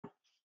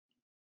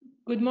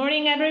Good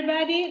morning,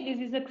 everybody.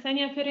 This is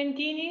Xenia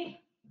Fiorentini,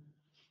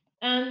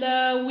 and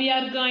we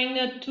are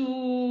going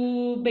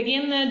to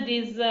begin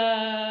this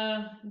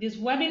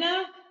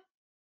webinar.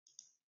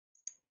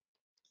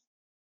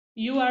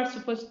 You are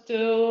supposed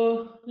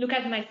to look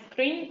at my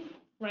screen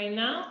right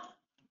now.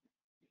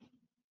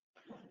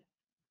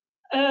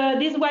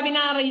 This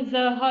webinar is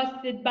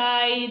hosted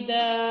by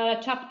the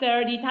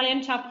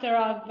Italian chapter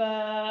of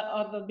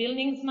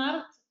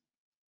buildingSmart.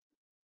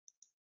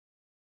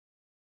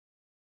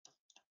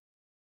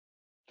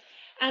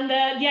 And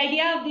the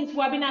idea of this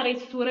webinar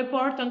is to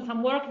report on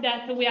some work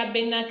that we have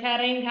been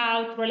carrying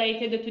out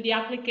related to the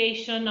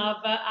application of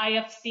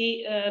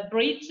IFC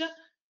bridge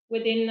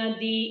within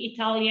the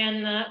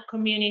Italian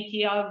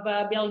community of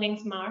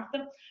buildingSmart.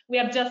 We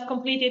have just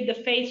completed the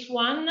phase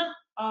 1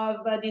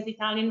 of this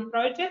Italian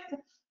project,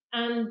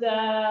 and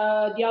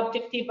the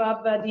objective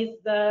of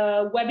this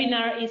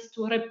webinar is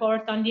to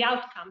report on the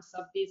outcomes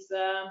of this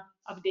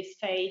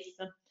phase.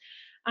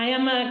 I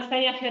am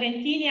Xenia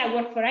Fiorentini. I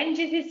work for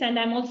NGSIS, and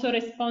I'm also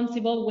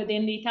responsible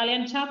within the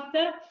Italian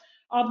chapter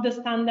of the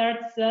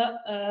standards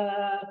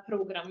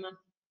program.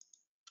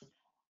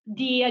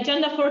 The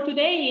agenda for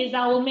today is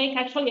I will make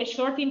actually a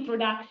short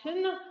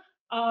introduction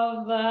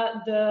of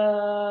the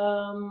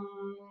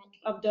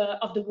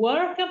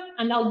work,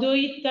 and I'll do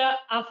it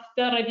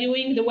after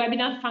reviewing the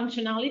webinar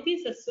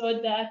functionalities,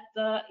 so that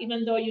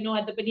even though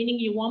at the beginning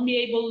you won't be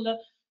able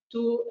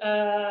to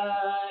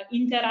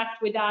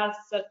interact with us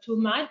too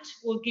much,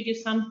 we'll give you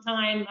some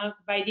time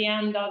by the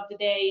end of the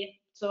day,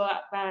 so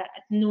at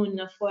noon,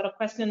 for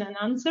question and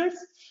answers.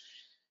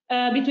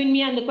 Between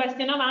me and the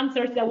question and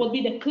answers, there will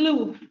be the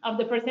clue of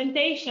the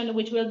presentation,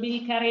 which will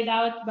be carried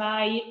out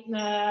by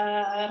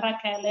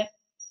Rachele,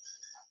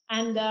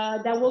 and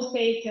that will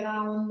take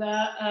around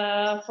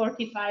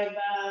 45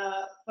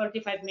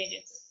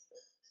 minutes.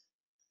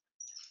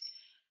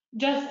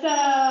 Just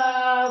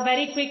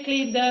very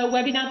quickly, the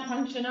webinar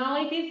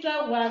functionalities.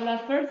 Well,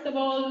 first of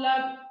all,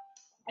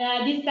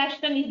 this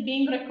session is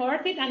being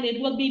recorded, and it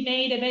will be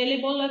made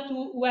available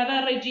to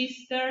whoever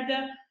registered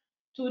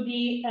to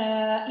the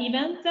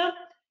event.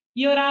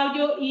 Your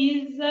audio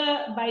is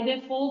by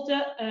default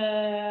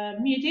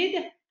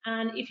muted,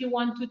 and if you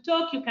want to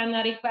talk, you can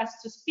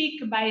request to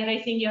speak by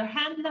raising your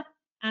hand,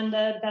 and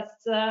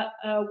that's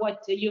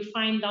what you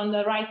find on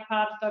the right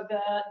part of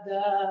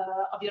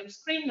your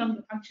screen on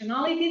the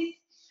functionalities.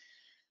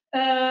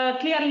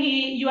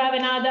 Clearly, you have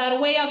another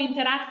way of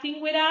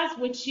interacting with us,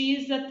 which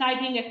is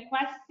typing a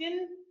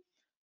question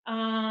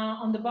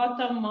on the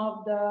bottom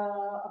of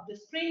the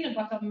screen,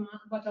 bottom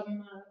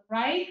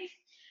right.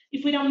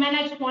 If we don't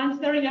manage to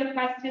answer your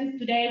questions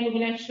today, we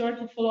will ensure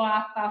to follow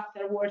up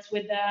afterwards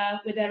with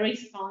a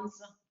response,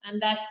 and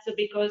that's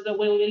because we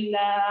will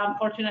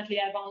unfortunately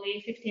have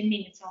only 15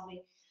 minutes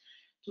only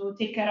to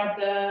take care of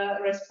the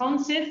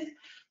responses.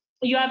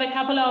 You have a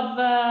couple of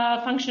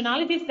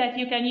functionalities that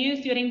you can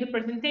use during the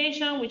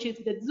presentation, which is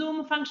the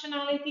Zoom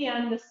functionality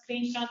and the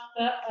screenshot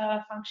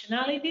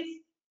functionalities.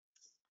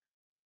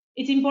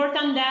 It's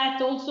important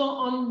that also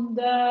on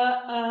the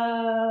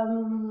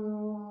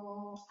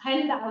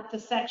handout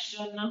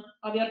section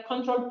of your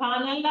control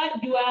panel,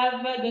 you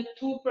have the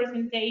two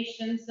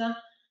presentations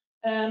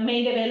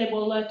made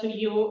available to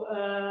you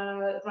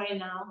right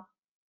now.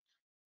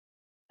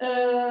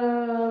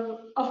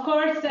 Of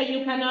course,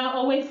 you can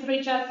always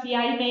reach us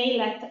via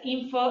email at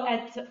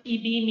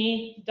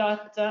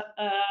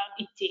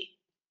info@ibimi.it.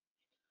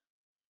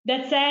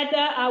 That said,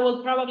 I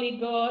will probably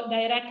go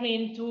directly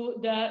into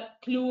the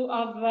clue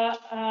of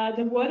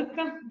the work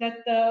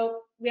that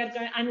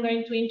I'm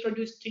going to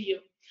introduce to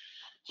you.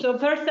 So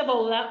first of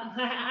all,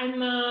 I'm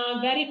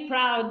very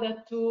proud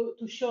to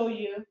show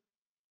you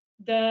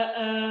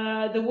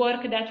the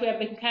work that we have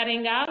been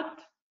carrying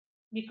out,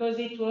 because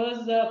it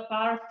was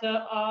part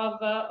of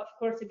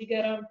course, a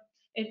bigger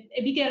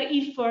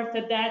effort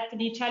that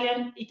the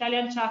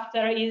Italian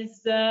chapter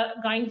is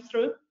going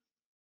through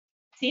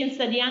since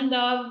the end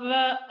of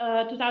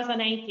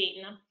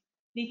 2018.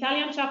 The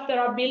Italian chapter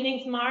of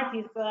buildingSmart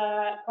is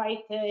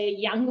quite a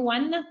young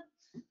one,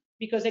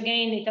 because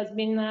again, it has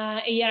been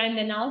a year and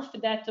a half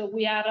that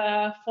we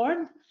are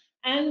formed.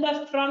 And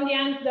from the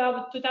end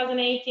of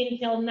 2018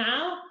 till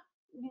now,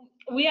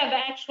 we have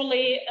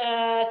actually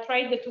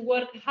tried to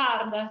work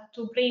hard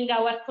to bring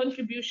our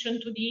contribution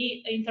to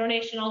the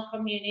international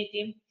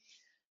community.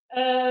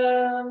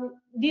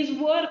 This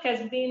work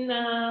has been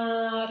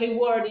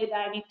rewarded,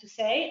 I need to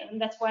say, and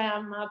that's why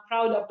I'm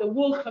proud of the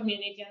whole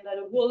community and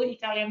the whole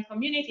Italian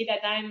community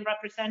that I'm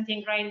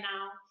representing right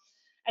now.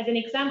 As an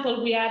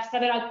example, we have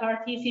several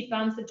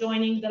participants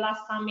joining the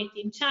last summit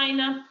in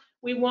China.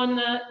 We won,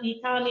 the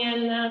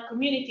Italian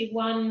community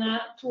won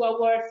 2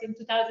 awards in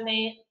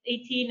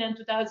 2018 and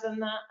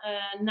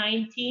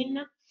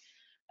 2019.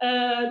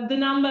 The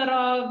number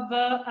of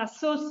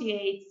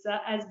associates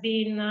has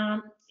been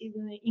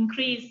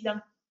increased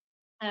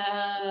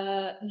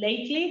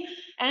lately,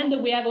 and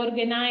we have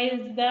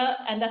organized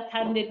and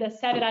attended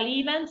several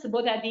events,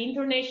 both at the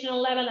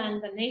international level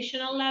and the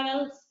national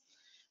levels.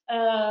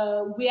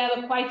 We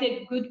have quite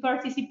a good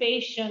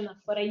participation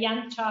for a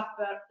young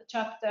chapter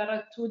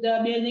to the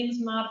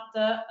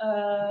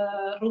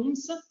buildingSmart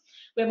rooms.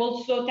 We have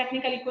also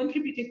technically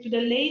contributed to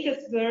the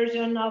latest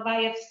version of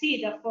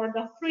IFC, the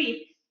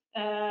 4.3,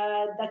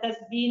 that has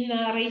been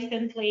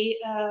recently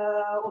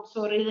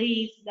also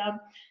released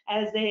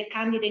as a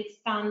candidate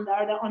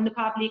standard on the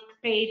public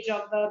page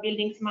of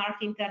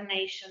buildingSmart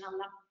International.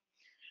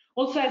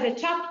 Also, as a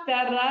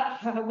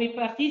chapter, we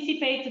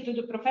participate to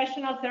the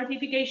professional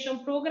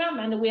certification program,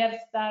 and we have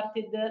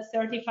started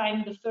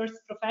certifying the first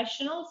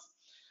professionals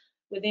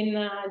within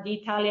the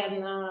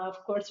Italian,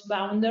 of course,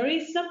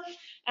 boundaries.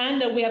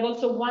 And we have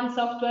also one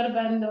software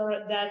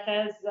vendor that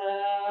has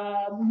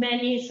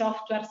many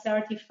software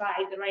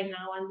certified right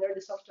now under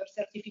the software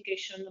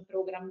certification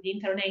program, the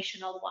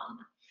international one.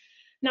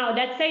 Now,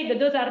 that said,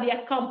 those are the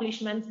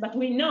accomplishments, but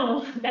we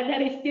know that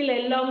there is still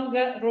a long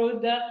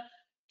road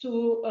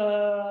to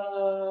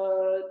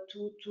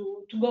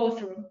go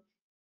through.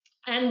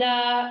 And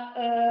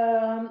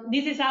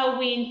this is how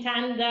we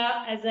intend,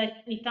 as an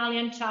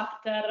Italian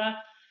chapter,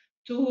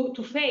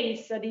 to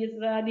face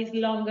this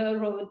longer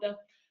road.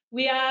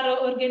 We are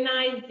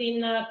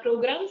organizing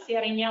programs.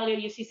 Here in yellow,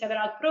 you see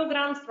several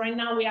programs. Right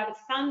now, we have a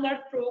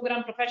standard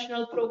program,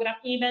 professional program,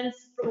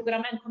 events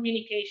program, and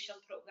communication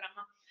program.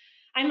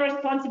 I'm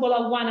responsible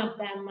of one of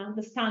them,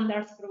 the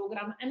standards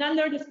program. And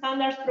under the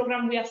standards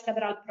program, we have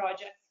several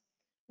projects,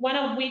 one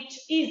of which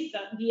is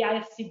the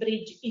IFC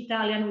Bridge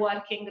Italian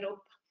Working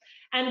Group.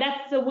 And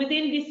that's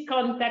within this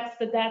context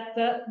that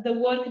the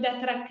work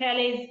that Raquel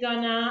is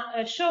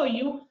gonna show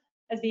you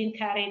has been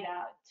carried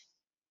out.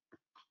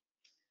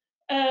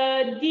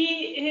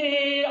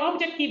 The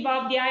objective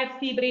of the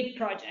IFC Bridge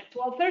project.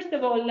 Well, first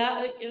of all,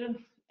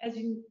 as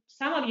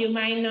some of you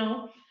might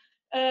know,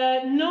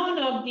 none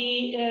of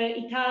the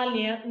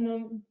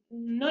Italian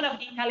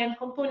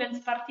components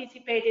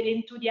participated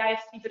into the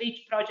IFC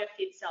Bridge project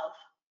itself.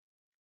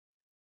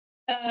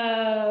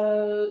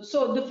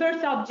 So the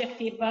first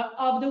objective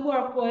of the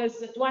work was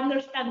to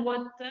understand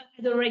what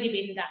had already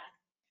been done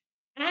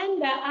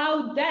and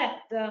how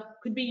that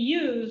could be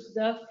used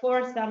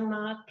for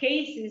some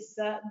cases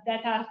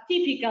that are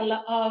typical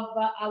of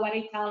our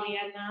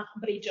Italian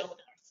bridge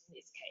owners in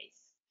this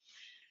case.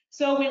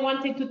 So we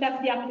wanted to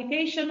test the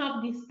application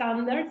of these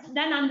standards,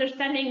 then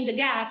understanding the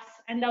gaps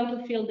and how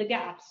to fill the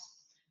gaps.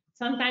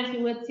 Sometimes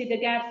you would see the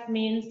gaps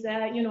means,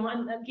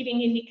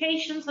 giving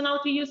indications on how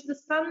to use the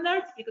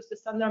standards because the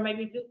standard might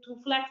be too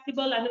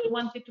flexible and we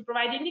wanted to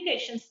provide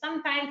indications.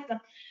 Sometimes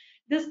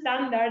the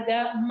standard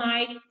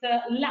might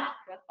lack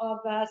of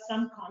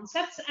some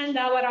concepts, and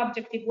our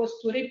objective was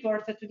to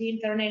report to the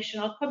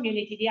international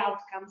community the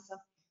outcomes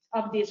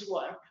of this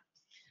work.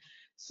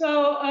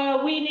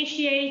 So we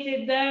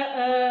initiated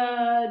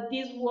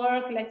this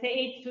work, let's say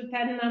 8 to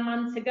 10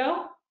 months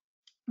ago,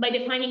 by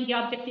defining the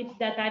objectives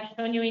that I've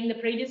shown you in the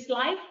previous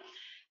slide.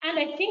 And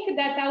I think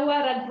that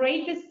our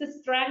greatest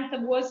strength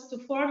was to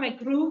form a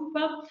group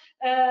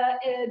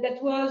that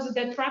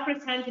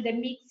represented a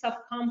mix of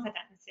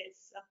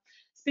competencies.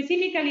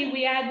 Specifically,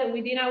 we had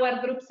within our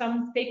group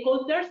some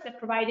stakeholders that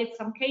provided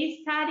some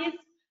case studies.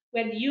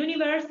 We had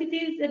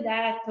universities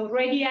that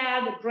already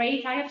had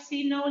great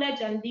IFC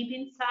knowledge and deep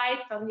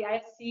insight on the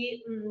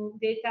IFC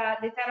data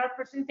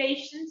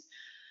representations.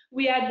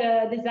 We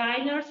had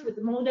designers with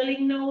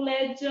modeling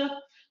knowledge.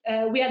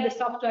 We had the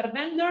software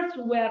vendors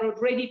who were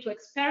ready to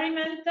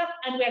experiment,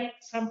 and we had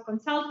some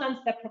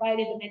consultants that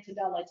provided the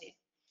methodology.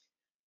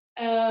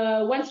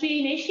 Once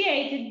we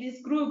initiated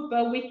this group,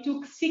 we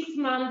took 6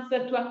 months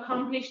to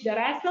accomplish the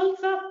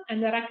results,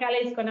 and Raquel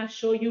is going to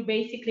show you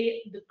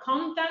basically the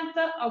content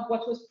of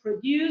what was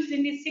produced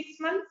in these 6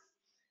 months.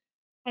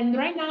 And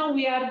right now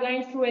we are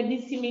going through a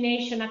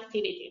dissemination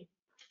activity.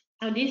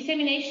 A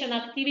dissemination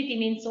activity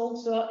means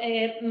also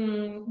a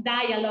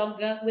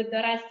dialogue with the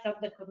rest of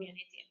the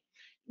community,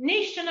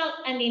 national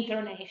and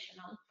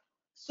international.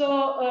 So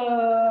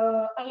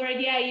our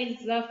idea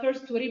is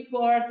first to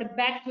report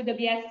back to the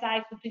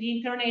BSI, to the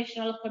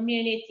international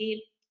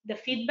community, the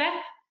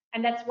feedback,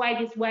 and that's why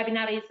this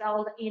webinar is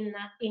held in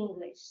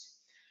English.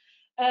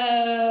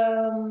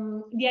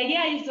 The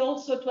idea is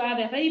also to have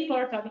a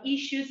report of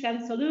issues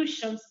and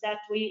solutions that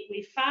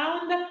we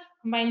found,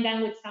 combine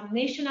them with some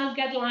national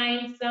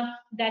guidelines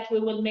that we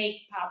will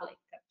make public.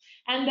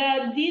 And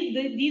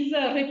this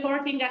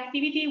reporting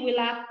activity will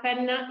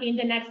happen in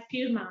the next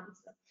few months.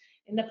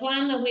 In the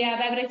plan, we have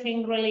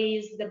everything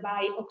released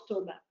by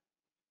October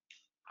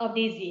of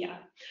this year.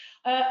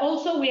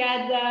 Also, we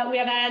have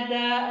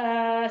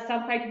had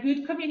some quite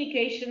good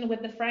communication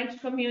with the French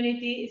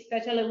community,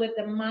 especially with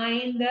the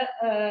MIND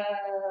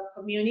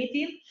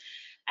community.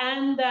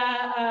 And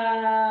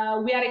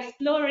we are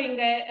exploring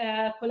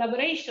a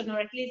collaboration, or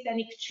at least an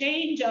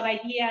exchange of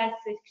ideas,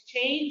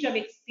 exchange of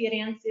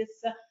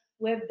experiences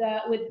with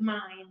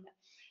MIND.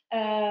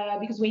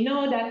 Because we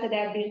know that they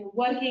have been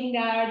working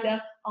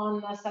hard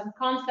on some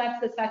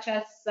concepts such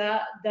as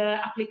the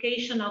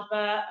application of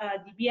the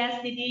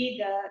BSDD,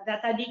 the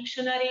data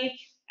dictionary,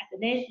 at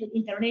the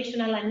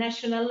international and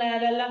national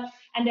level,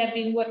 and they've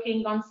been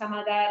working on some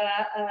other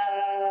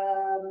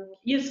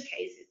use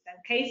cases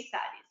and case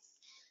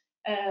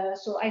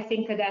studies. So I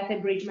think that a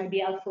bridge might be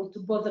helpful to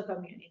both the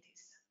communities.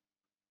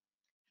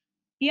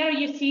 Here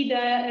you see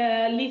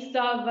the list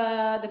of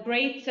the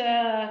great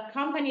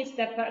companies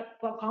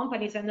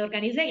and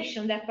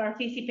organizations that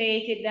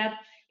participated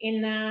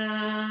in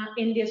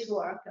this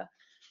work.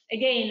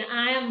 Again,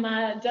 I am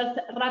just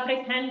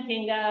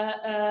representing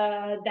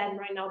them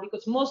right now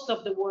because most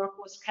of the work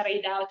was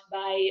carried out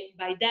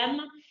by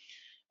them.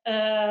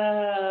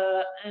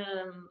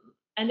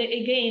 And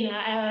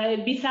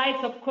again,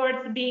 besides, of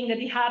course, being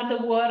the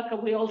hard work,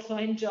 we also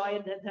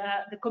enjoyed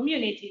the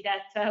community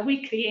that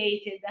we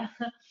created.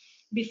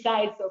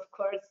 Besides, of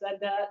course,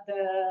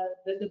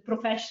 the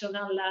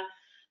professional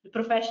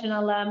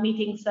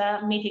meetings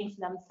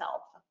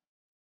themselves.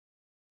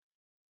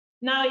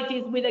 Now it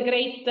is with a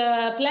great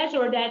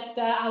pleasure that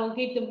I will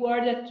give the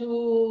word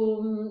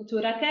to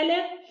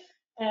Rachele.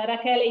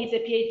 Rachele is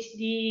a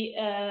PhD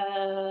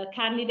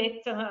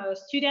candidate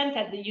student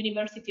at the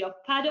University of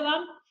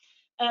Padua.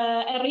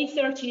 Her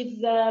research is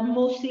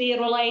mostly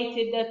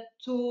related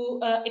to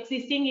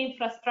existing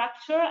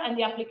infrastructure and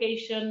the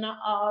application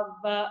of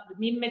the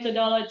MIM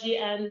methodology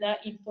and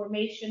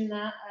information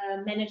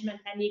management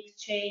and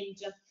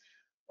exchange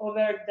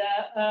over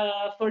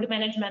for the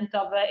management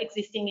of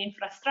existing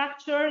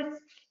infrastructures,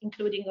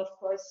 including, of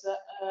course,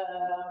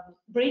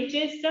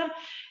 bridges,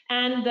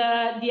 and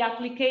the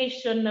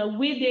application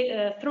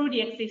through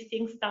the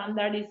existing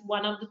standard is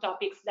one of the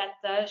topics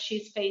that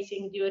she's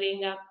facing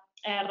during her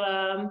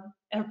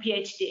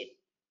PhD.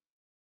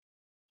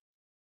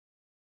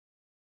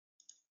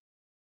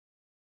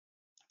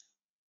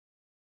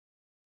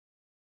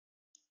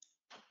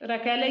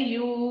 Rachele,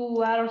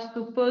 you are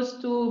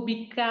supposed to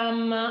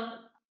become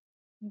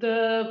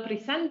the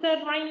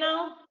presenter right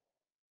now.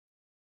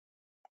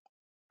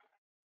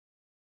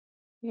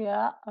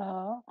 Yeah.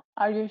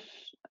 I'm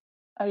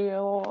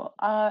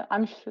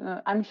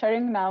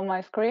sharing now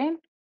my screen.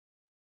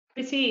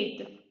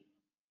 Proceed.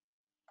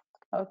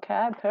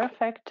 Okay,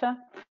 perfect.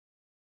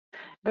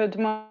 Good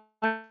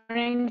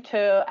morning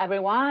to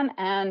everyone,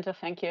 and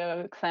thank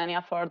you,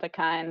 Xenia, for the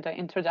kind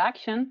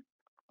introduction.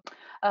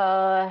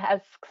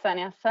 As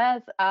Xenia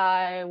says,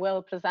 I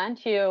will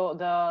present you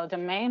the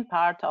main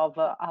part of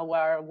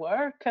our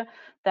work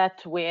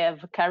that we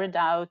have carried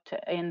out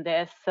in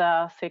this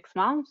 6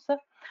 months,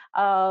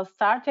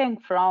 starting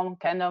from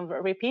kind of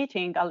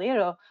repeating a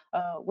little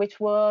which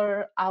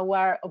were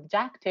our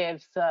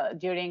objectives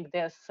during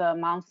this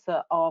month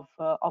of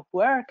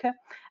work.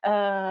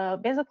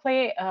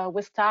 Basically,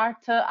 we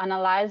start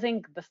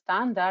analyzing the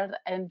standard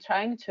and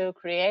trying to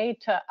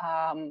create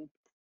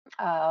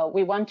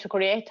we want to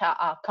create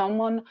a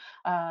common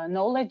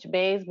knowledge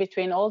base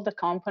between all the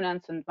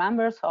components and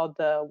members of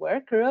the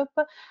work group.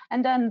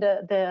 And then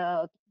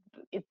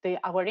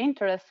our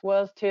interest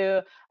was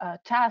to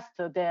test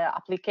the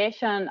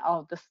application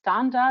of the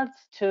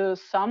standards to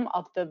some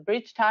of the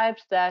bridge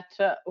types that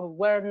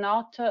were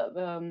not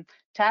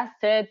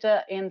tested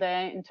in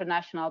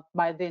the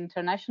by the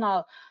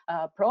international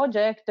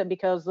project,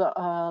 because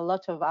a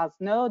lot of us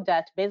know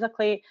that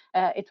basically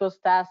it was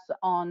tested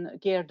on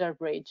girder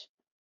bridge.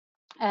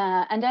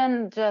 And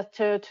then just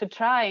to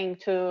trying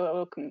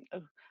to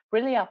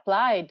really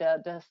apply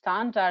the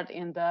standard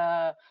in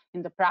the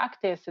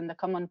practice, in the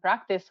common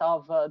practice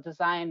of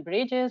design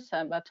bridges,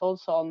 but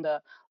also on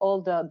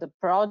all the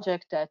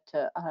projects that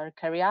are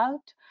carried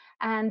out,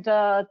 and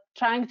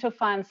trying to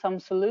find some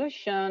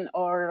solution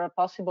or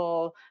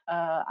possible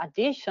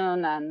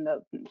addition, and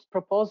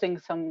proposing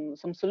some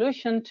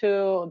solution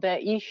to the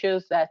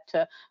issues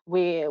that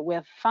we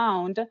have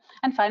found,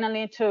 and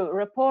finally to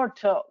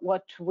report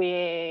what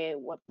the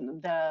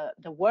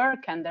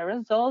work and the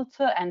results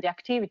and the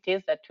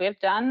activities that we've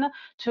done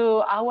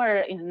to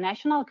our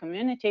national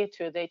community,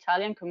 to the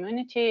Italian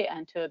community,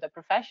 and to the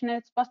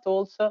professionals, but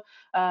also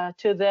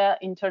to the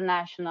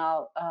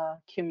international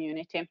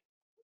community.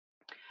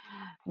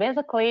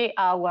 Basically,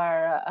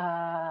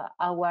 our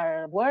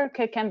work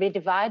can be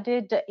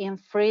divided in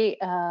 3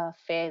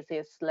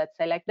 phases, let's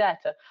say like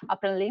that. A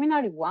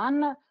preliminary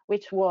one,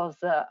 which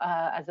was,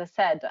 as I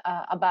said,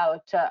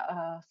 about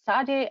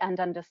study and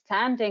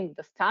understanding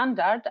the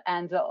standard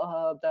and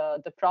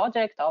the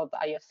project of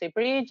IFC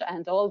Bridge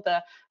and all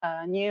the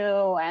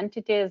new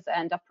entities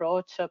and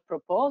approach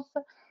proposed.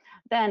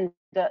 Then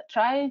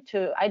try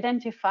to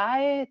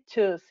identify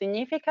 2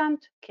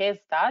 significant case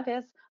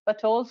studies,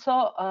 but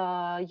also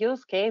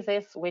use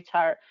cases which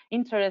are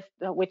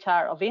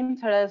of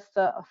interest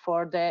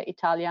for the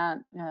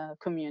Italian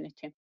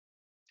community.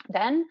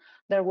 Then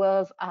there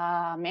was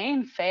a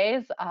main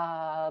phase,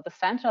 the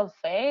central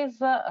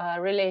phase,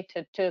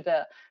 related to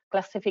the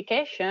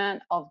classification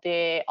of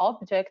the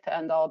object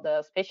and all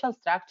the spatial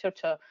structure,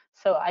 to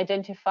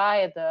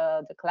identify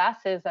the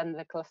classes and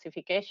the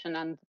classification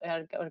and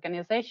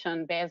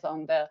organization based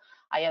on the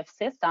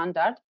IFC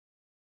standard.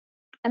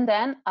 And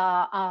then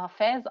a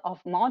phase of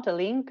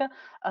modeling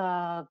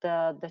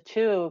the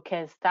two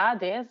case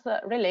studies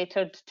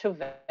related to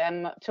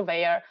them, to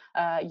their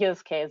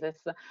use cases,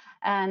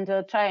 and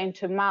trying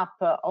to map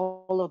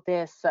all of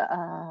this,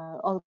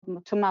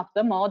 to map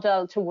the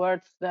model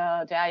towards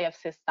the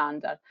IFC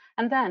standard.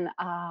 And then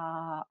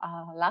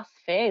last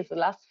phase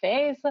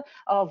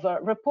of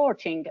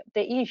reporting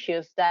the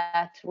issues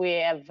that we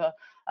have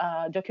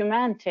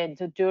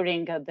documented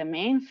during the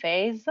main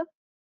phase,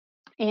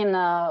 in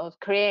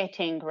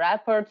creating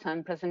reports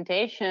and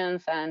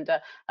presentations, and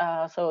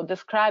so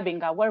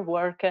describing our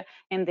work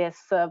in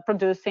this,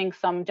 producing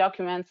some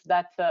documents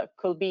that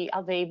could be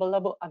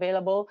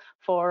available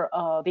for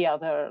the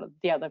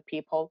other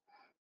people.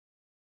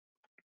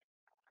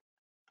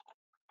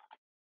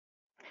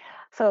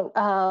 So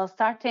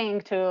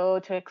starting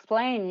to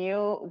explain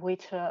you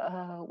which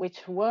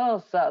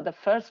was the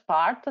first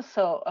part.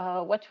 So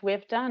what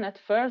we've done at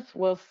first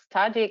was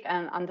study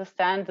and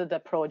understand the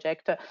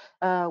project.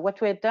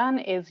 What we've done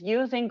is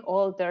using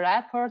all the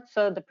reports,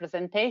 the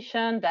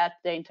presentation that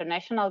the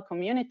international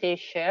community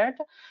shared,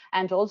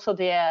 and also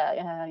the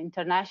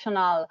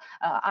international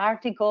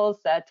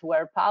articles that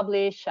were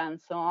published and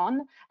so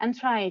on, and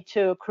try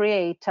to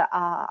create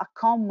a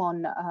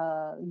common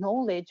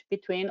knowledge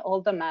between all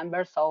the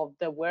members of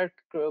the work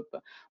group.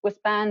 We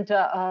spent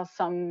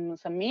some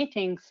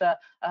meetings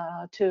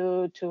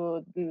to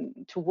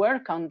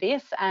work on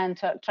this, and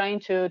trying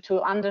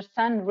to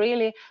understand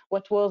really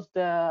what was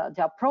the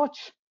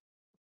approach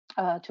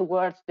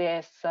towards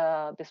this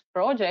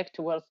project,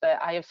 towards the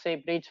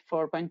IFC Bridge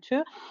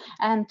 4.2,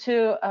 and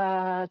to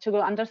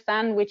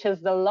understand which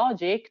is the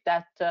logic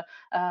that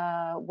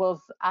was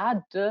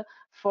added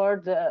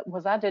for the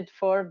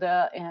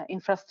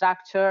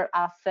infrastructure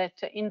asset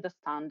in the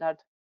standard.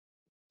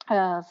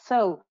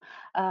 So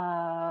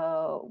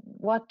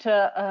what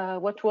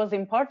was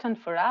important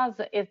for us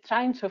is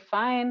trying to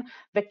find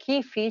the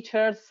key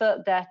features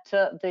that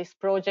this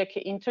project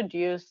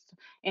introduced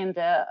in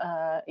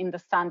the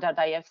standard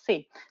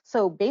IFC.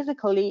 So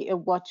basically,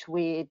 what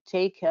we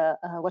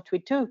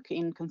took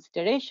in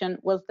consideration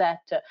was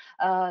that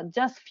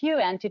just few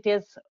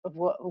entities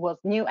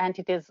new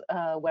entities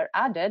were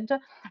added,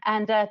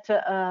 and that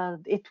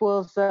it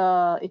was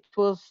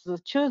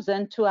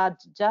chosen to add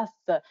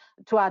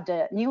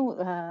a new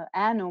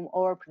annum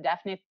or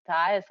predefinite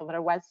tiles,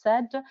 otherwise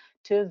said,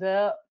 to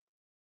the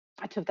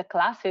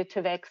classes,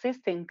 to the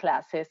existing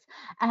classes.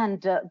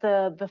 And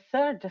the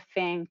third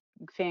thing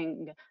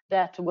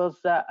that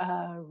was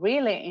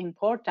really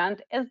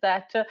important is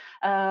that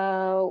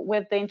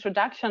with the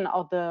introduction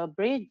of the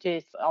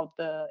bridges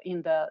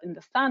in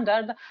the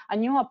standard, a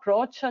new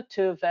approach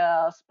to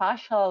the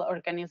spatial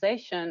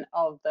organization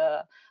of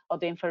the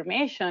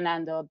information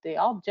and of the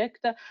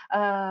object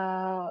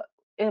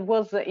it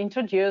was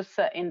introduced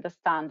in the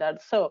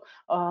standard. So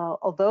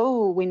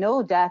although we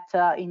know that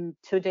in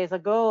 2 days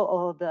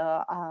ago,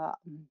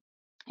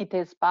 it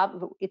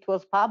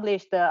was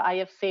published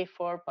IFC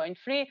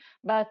 4.3,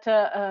 but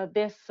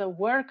this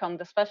work on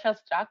the spatial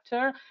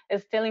structure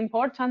is still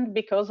important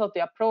because of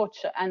the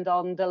approach and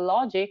on the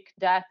logic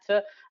that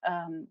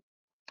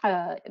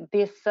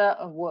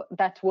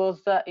that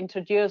was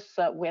introduced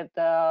with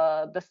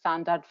the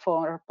standard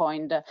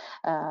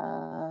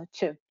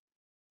 4.2.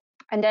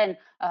 And then,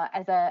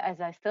 as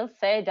I still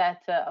say,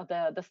 that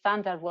the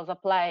standard was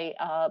applied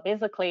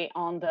basically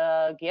on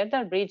the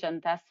girder bridge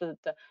and tested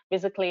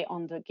basically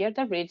on the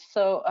girder bridge.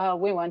 So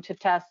we want to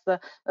test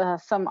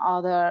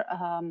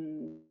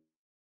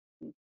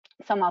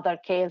some other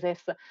cases.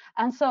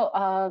 And so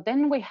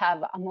then we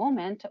have a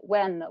moment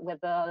when, with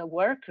the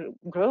work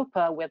group,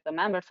 with the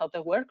members of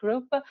the work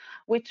group,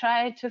 we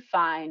try to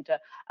find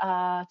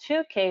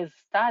two case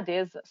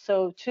studies,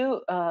 so two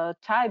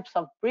types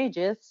of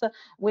bridges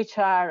which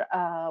are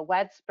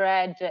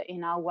widespread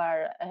in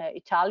our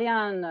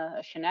Italian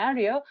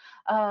scenario,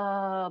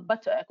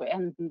 but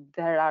and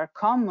there are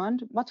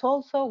common, but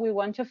also we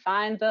want to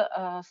find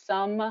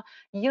some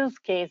use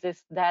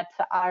cases that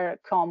are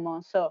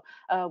common. So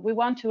we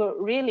want to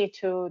really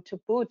to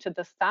put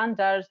the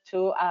standard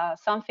to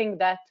something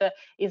that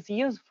is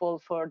useful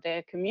for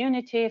the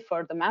community,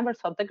 for the members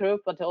of the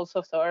group, but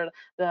also for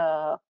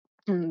the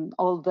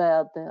all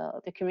the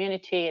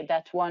community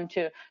that want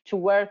to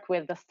work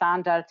with the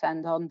standards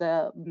and on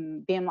the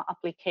BIM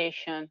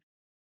application.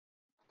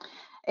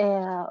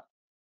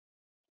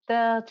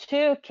 The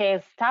two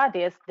case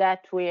studies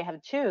that we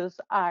have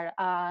chosen are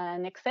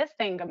an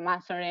existing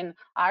masonry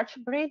arch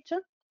bridge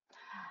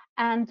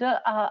and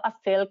a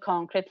steel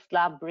concrete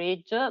slab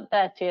bridge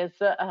that is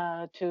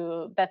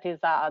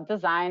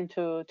designed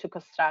to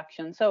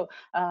construction. So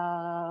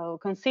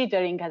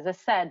considering, as I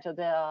said,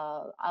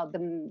 the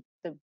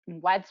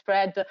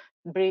widespread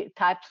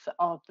types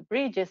of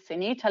bridges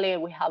in Italy,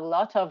 we have a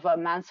lot of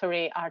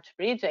masonry arch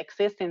bridge,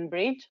 existing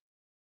bridge.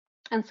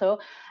 And so,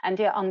 and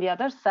on the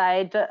other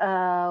side,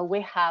 we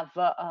have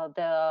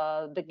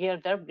the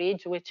girder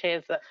bridge, which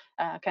is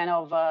kind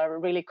of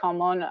really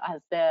common,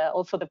 as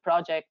also the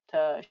project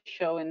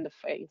show in the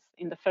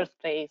first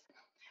phase.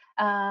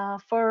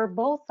 For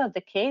both of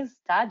the case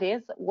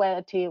studies,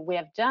 what we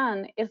have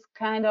done is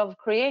kind of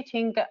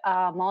creating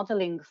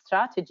modeling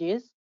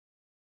strategies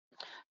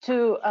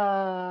to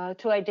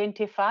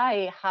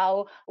identify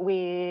how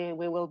we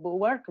will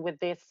work with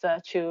these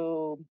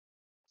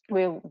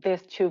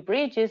two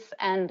bridges,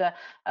 and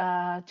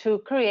to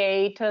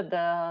create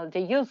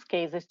the use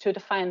cases, to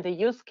define the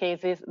use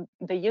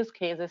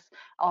cases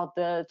of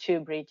the two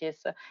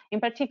bridges. In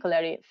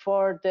particular,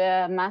 for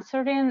the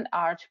masonry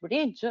arch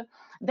bridge,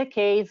 the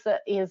case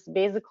is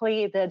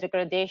basically the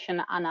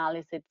degradation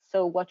analysis.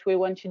 So what we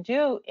want to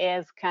do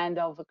is kind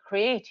of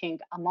creating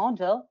a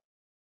model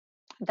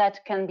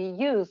that can be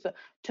used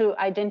to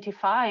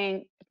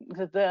identify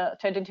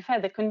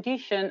the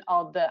condition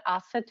of the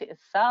asset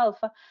itself,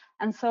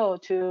 and so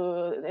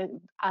to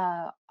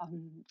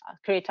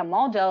create a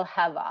model,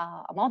 have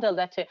a model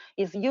that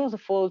is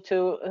useful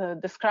to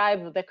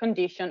describe the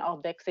condition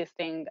of the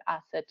existing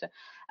asset.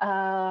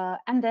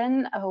 And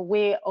then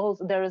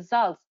the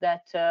results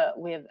that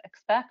we've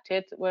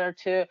expected were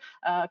to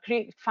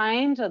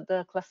find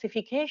the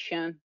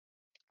classification,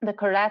 the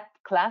correct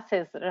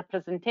classes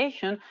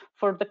representation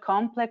for the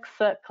complex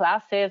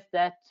classes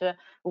that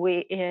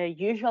we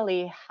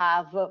usually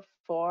have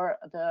for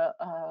the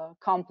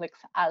complex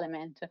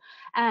element,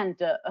 and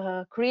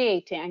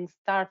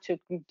start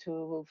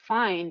to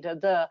find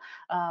the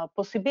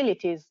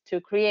possibilities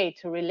to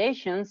create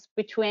relations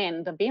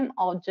between the BIM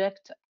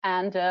object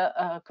and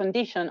the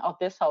condition of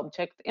this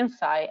object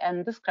inside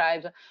and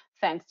described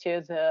thanks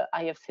to the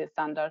IFC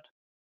standard.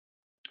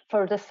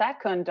 For the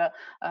second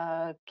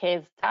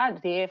case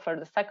study, for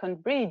the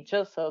second bridge,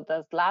 so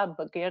the slab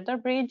girder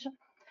bridge,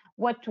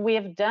 what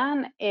we've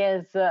done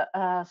is,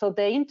 so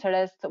the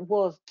interest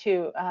was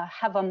to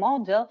have a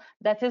model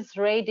that is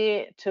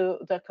ready to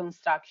the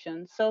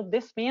construction. So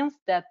this means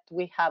that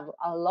we have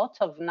a lot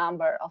of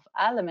number of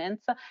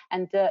elements,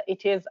 and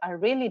it is a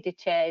really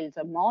detailed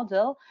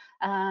model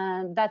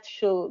that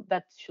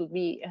should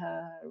be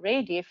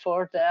ready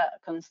for the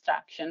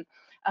construction.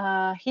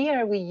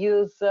 Here we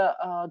use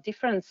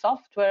different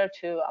software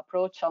to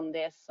approach on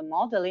this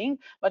modeling,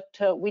 but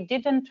we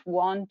didn't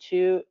want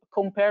to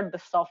compare the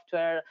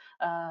software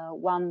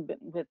one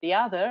with the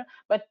other.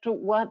 But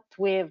what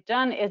we've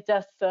done is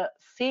just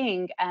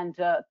seeing and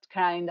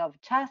kind of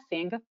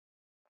testing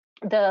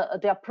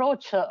the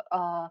approach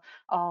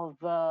of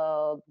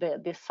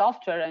the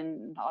software,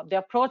 and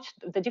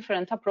the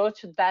different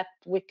approach that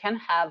we can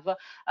have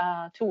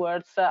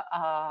towards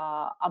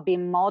a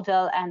BIM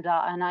model and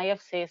an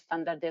IFC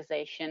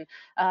standardization.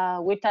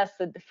 We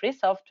tested the free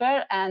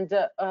software, and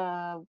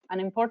an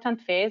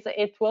important phase,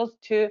 it was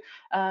to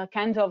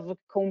kind of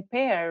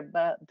compare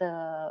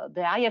the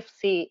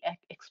IFC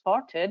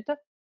exported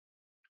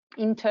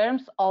in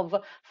terms of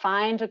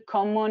find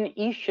common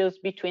issues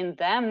between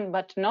them,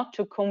 but not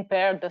to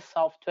compare the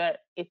software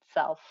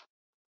itself.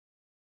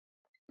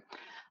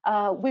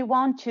 We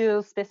want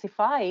to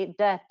specify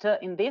that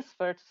in this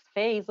first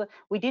phase,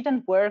 we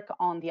didn't work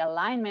on the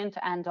alignment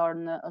and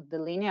on the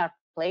linear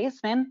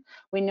placement.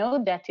 We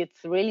know that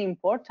it's really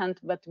important,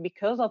 but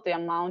because of the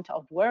amount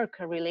of work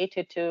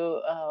related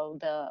to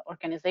the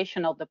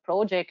organization of the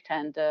project,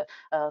 and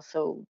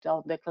so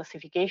the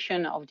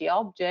classification of the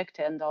object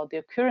and all the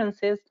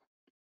occurrences,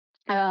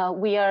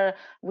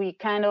 we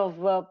kind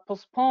of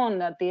postpone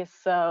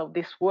this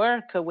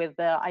work with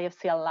the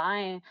IFC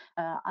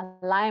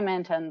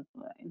alignment, and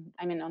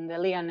I mean on the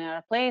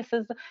linear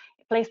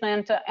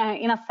placement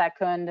in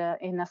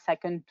a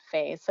second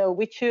phase. So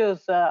we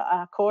choose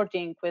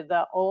according with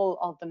all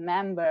of the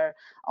member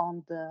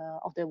of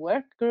the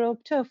work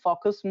group to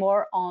focus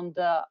more on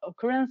the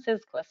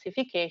occurrences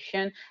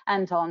classification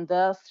and on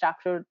the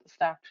structural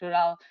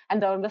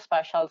and on the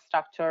spatial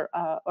structure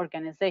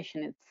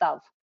organization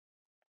itself.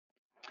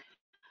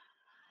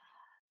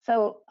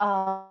 So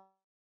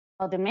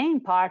the main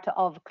part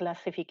of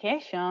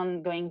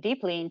classification, going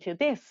deeply into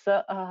this,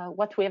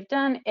 what we have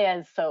done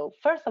is, so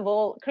first of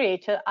all,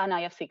 create an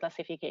IFC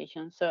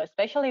classification. So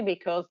especially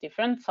because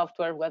different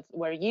software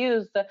were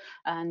used,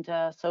 and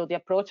so the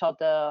approach of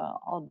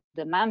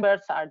the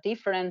members are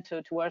different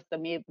towards the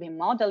BIM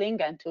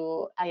modeling and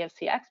to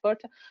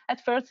IFCexport.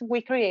 At first,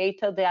 we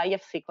created the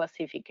IFC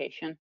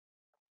classification.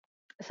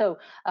 So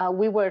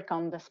we work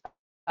on the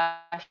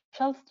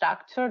spatial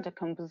structure, the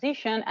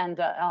composition, and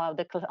on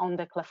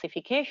the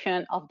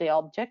classification of the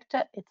object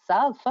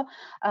itself.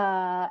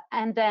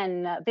 And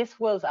then this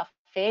was a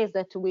phase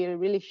that we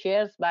really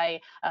shares by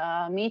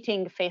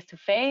meeting face to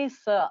face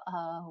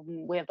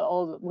with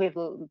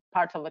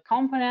part of the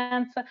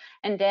components,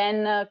 and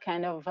then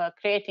kind of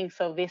creating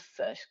this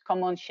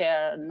common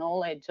shared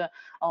knowledge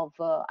of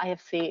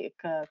IFC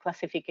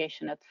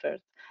classification at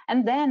first.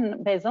 And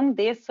then based on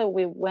this,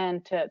 we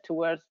went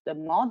towards the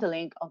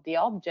modeling of the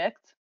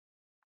objects.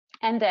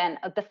 And then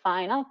the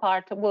final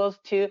part was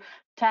to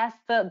test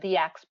the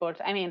export.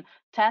 I mean,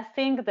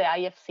 testing the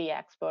IFC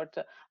export.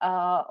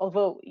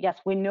 Although, yes,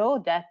 we know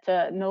that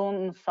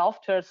known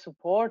software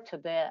support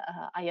the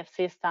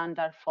IFC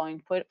standard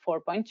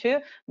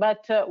 4.2,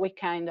 but we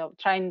kind of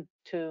try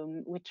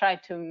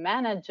to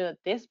manage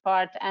this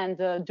part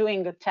and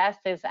doing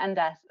tests and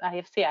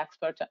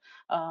IFCexport,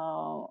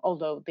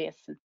 although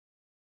this.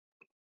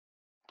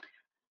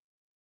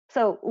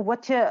 So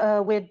what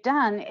we've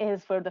done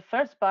is, for the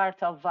first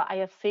part of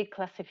IFC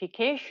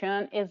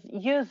classification, is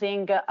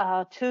using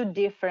two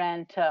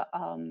different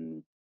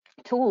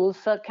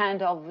tools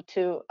kind of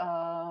to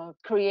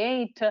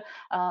create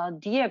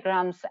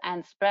diagrams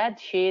and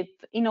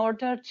spreadsheets in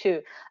order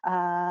to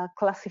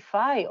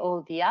classify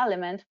all the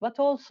elements, but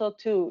also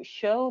to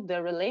show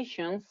the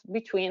relations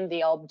between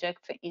the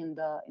objects in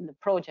the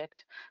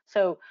project.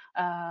 So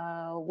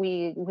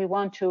we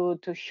want to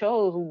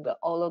show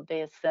all of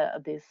this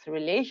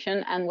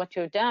relation, and what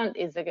you've done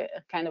is a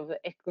kind of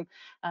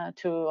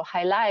to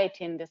highlight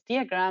in these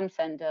diagrams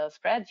and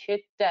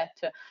spreadsheet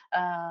that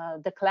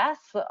the class,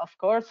 of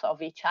course,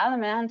 of each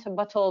element,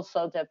 but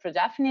also the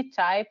predefinite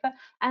type,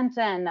 and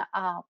then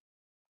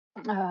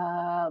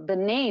the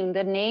name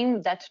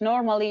that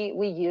normally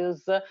we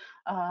use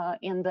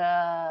in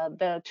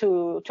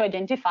to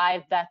identify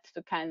that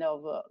kind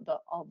of the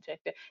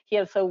object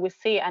here. So we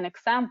see an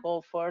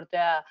example for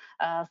the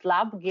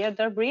slab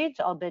girder bridge,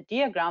 or the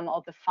diagram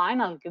of the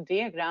final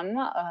diagram,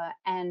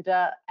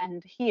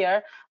 and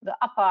here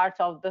a part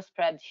of the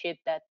spreadsheet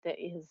that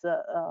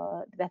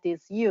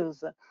is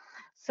used.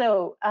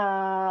 So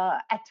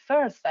at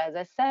first, as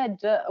I said,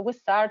 we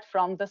start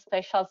from the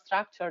spatial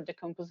structure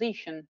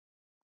decomposition.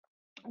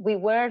 We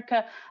work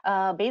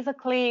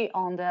basically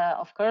on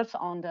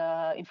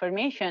the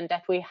information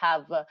that we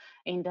have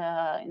in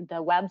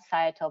the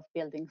website of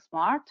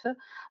buildingSmart,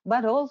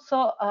 but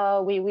also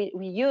we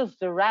use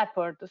the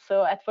report.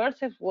 So at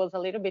first it was a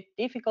little bit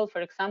difficult,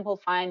 for example,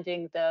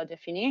 finding the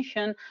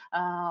definition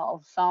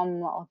of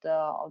some of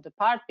the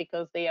part,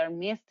 because they are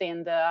missed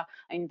in the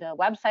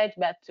website,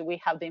 but we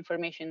have the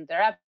information in the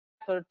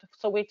report.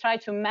 So we try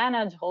to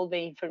manage all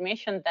the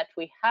information that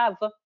we have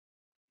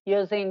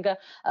using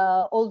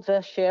all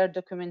the shared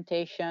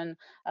documentation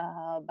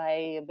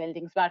by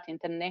buildingSmart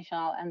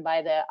International and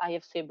by the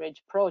IFC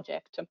Bridge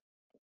project.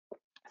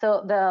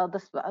 So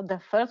the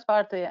first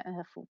part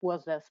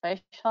was the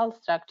spatial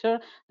structure,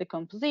 the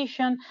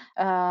composition.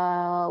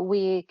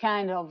 We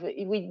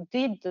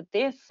did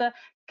this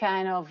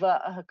kind of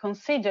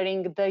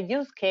considering the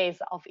use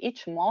case of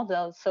each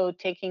model, so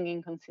taking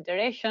in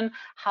consideration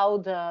how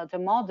the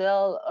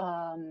model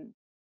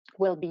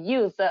will be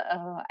used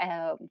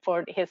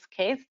for his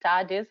case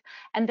studies,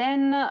 and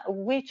then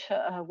we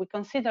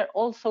consider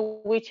also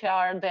which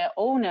are the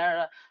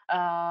owner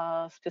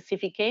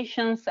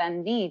specifications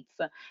and needs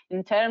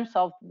in terms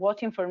of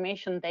what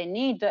information they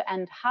need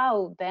and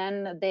how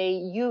then they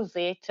use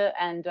it,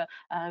 and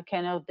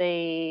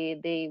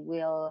they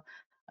will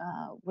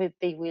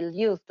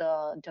use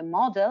the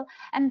model.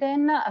 And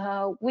then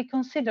we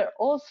consider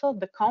also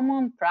the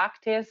common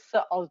practice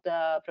of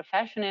the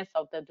professionals,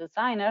 of the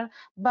designer,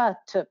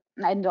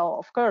 and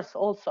of course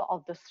also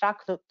of the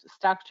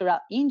structural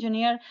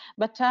engineer,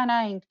 but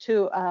trying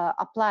to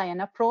apply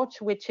an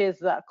approach which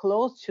is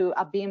close to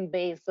a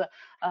beam-based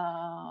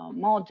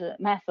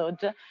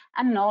method,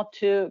 and not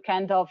to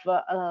kind of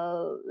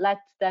let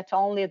that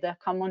only the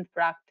common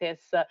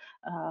practice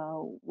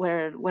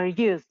were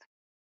used.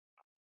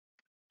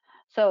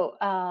 So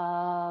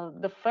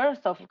the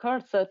first, of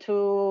course,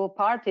 two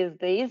parties,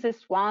 the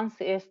easiest ones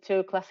is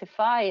to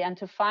classify and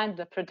to find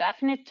the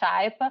predefinite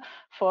type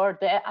for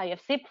the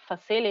IFC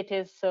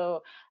facilities.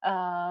 So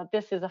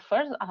this is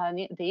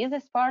the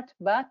easiest part,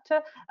 but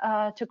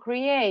to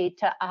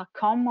create a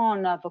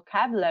common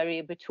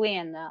vocabulary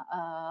between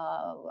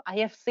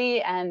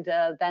IFC and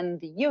then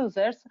the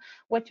users,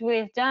 what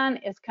we've done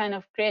is kind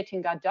of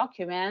creating a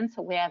document.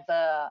 We have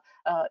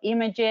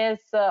images,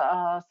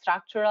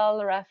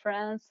 structural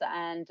reference,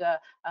 and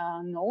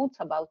notes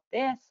about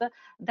this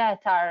that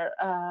are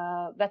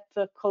that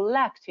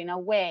collect in a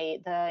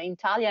way the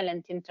Italian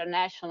and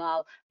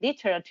international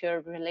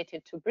literature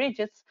related to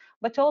bridges,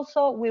 but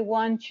also we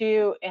want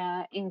to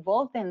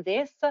involve in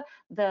this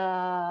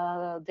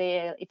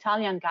the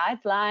Italian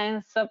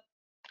guidelines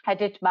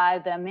headed by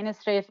the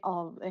Ministry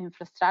of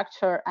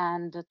Infrastructure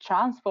and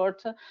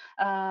Transport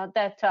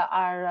that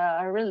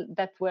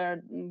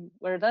were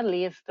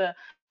released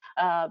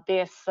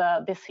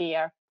this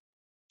year.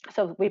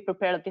 So we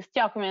prepared these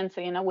documents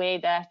in a way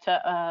that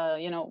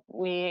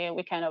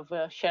we kind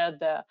of share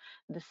the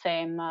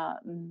same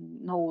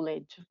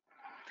knowledge.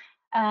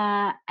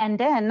 And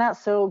then,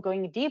 so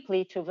going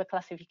deeply to the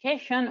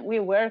classification, we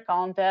work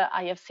on the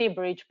IFC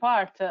bridge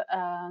part.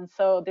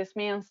 So this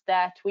means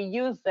that we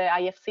use the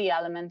IFC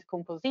element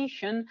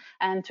composition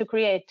and to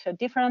create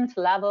different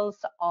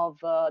levels of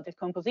the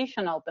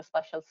composition of the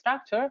spatial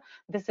structure.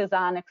 This is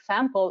an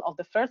example of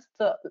the first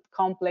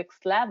complex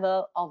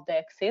level of the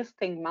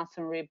existing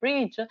masonry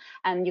bridge.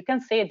 And you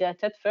can see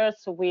that at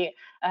first we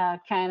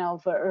kind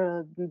of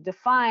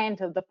defined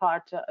the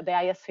part, the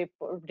IFC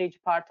bridge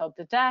part of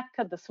the deck,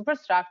 the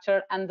superstructure,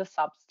 and the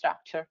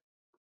substructure.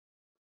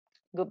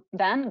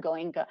 Then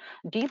going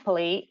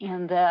deeply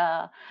in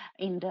the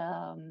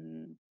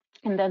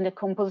and then the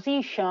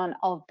composition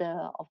of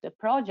the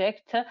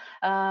project, we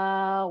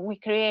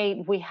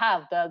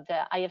have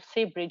the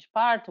IFC bridge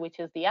part, which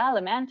is the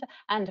element,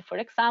 and for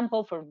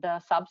example, for the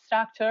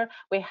substructure,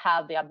 we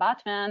have the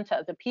abutment,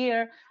 the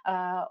pier,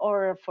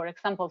 or for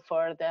example,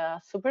 for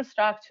the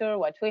superstructure,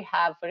 what we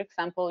have, for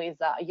example,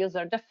 is a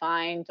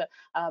user-defined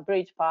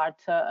bridge part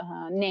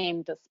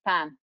named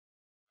span.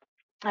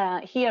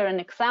 Here an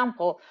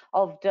example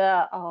of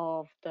the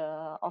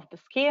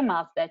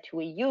schemas that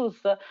we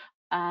use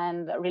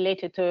and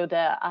related to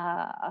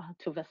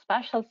the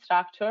spatial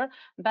structure.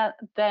 But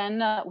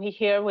then we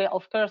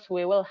of course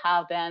we will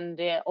have then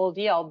all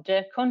the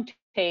object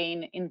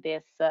contained in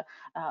this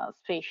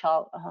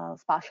spatial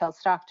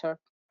structure.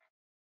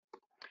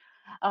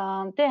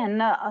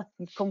 Then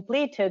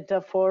completed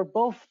for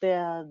both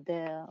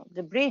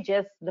the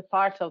bridges, the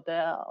part of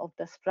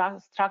the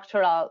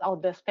structural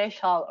of the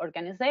spatial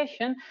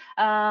organization.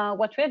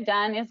 What we've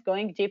done is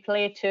going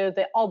deeply to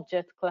the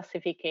object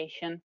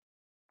classification.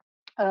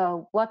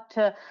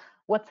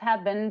 What's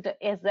happened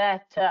is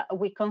that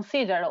we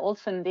consider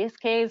also in this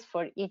case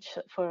for each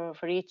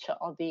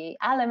of the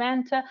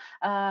element,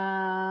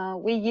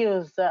 we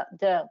use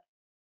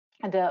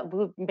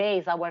we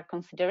base our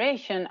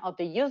consideration of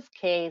the use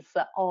case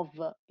of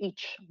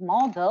each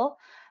model.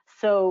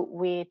 So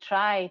we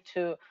try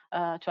to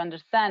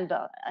understand,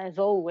 as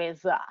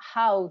always,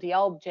 how the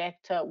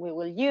object we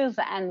will use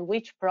and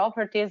which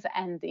properties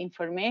and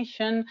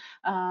information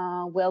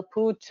we'll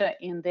put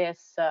in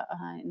this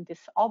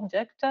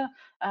object.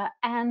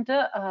 And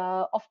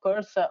of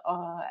course,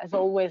 as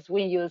always,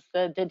 we use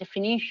the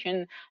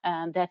definition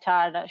that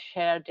are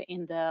shared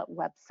in the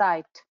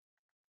website.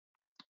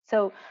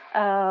 So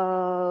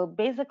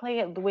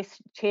basically,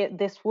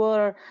 this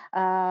were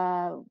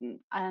an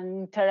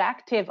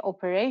interactive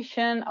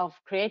operation of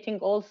creating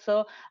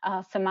also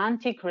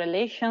semantic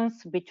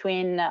relations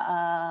between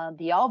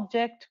the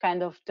object,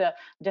 kind of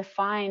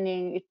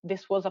defining.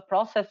 This was a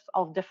process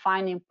of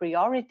defining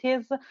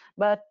priorities,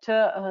 but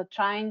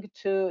trying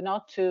to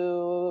not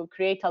to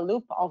create a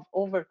loop of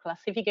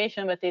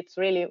overclassification. But it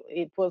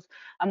was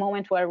a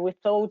moment where we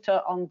thought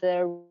on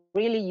the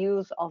really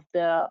use of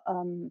the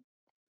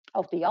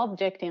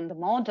object in the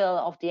model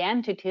of the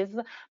entities,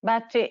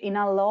 but in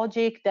a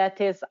logic that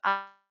is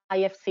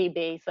IFC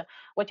based.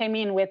 What I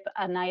mean with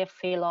an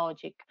IFC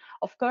logic,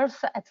 of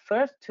course, at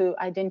first to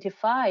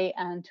identify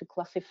and to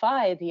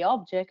classify the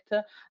object,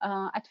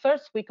 at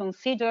first we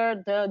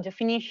consider the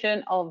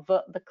definition of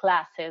the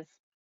classes.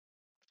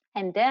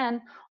 And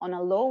then on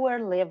a lower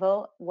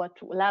level, what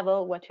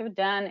you've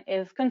done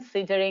is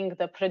considering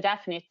the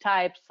predefinite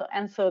types,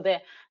 and so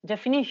the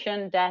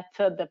definition that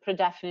the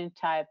predefinite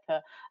type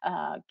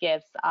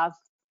gives us.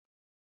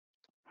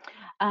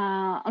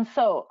 And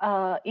so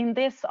in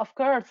this, of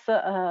course,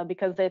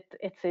 because it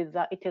is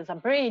a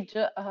bridge,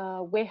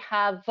 we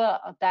have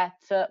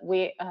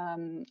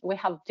we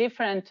have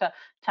different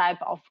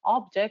type of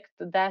objects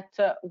that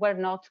were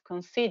not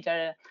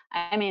considered.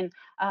 I mean,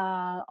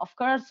 of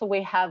course,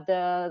 we have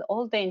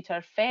all the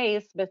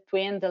interface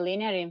between the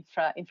linear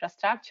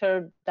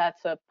infrastructure that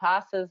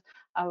passes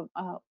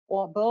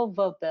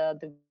above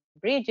the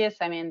bridges,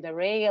 I mean the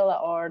rail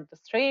or the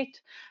street,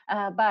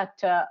 but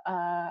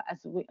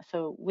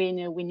we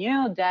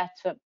knew that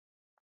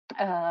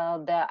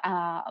the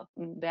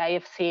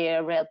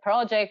IFC rail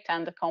project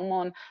and the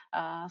common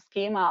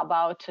schema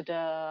about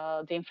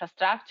the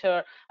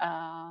infrastructure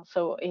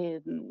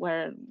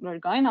we're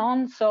going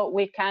on, so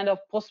we kind of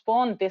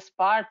postponed this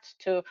part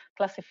to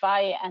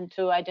classify and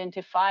to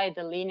identify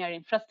the linear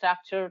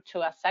infrastructure to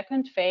a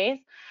second phase.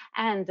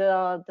 And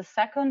the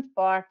second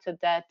part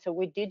that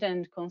we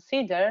didn't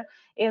consider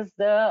is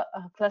the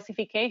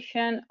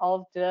classification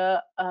of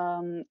the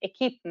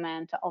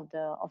equipment of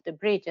the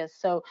bridges.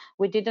 So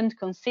we didn't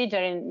consider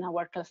in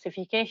our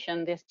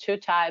classification these two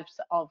types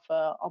of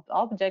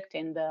object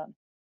in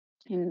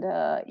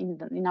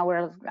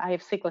our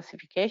IFC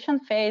classification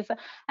phase,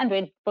 and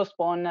we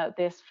postpone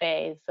this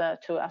phase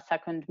to a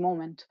second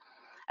moment.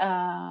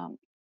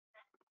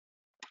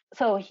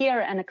 So here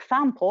an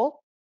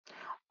example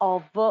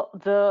of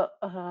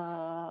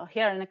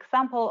here an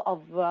example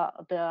of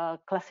the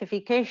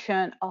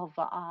classification of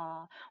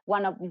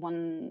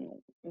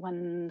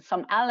when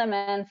some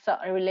elements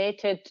are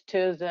related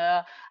to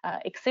the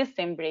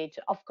existing bridge.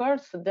 Of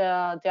course,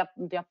 the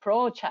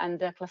approach and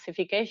the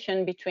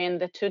classification between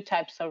the two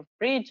types of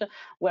bridge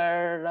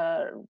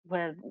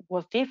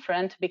was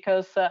different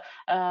because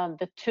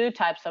the two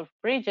types of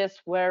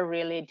bridges were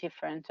really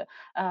different.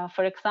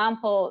 For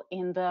example,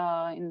 in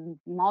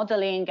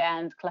modeling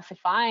and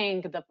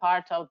classifying the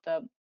part of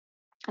the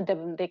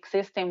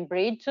existing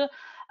bridge,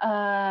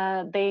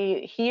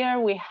 here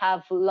we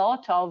have a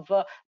lot of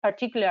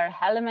particular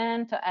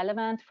element.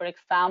 For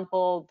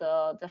example,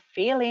 the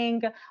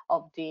feeling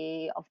of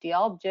the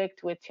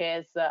object, which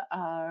is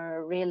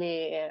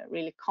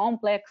really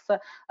complex.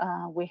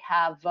 We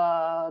have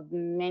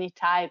many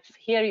types.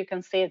 Here you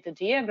can see the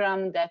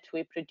diagram that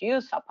we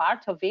produce. A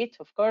part of it,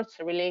 of course,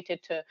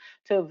 related to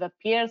the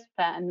pier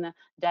span,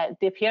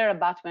 the pier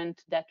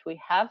abutment that we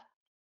have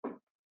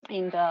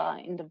in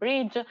the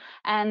bridge,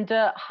 and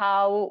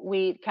how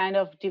we kind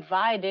of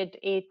divided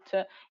it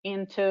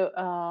into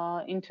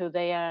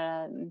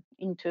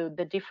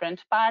the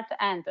different parts,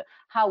 and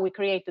how we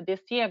created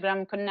this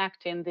diagram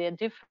connecting the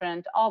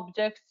different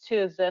objects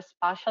to the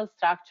spatial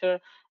structure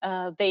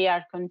they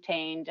are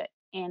contained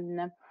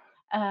in.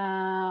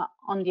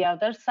 On the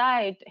other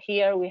side,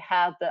 here we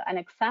have an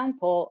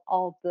example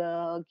of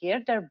the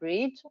girder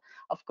bridge.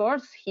 Of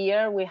course,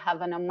 here we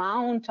have an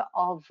amount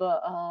of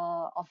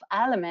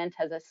elements,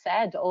 as I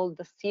said, all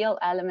the steel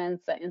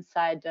elements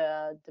inside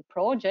the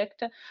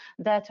project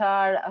that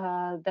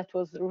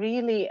was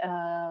really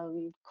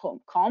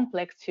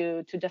complex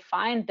to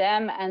define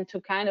them, and to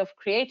kind of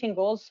creating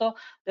also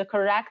the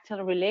correct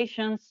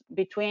relations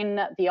between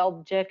the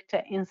object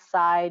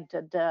inside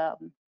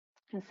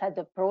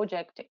the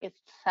project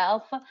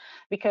itself,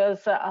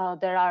 because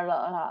there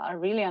are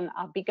really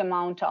a big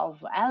amount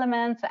of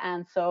elements,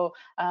 and so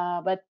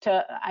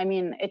I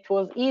mean, it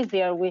was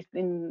easier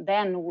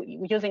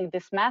using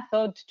this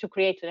method to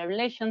create the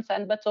relations,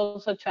 and but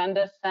also to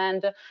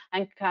understand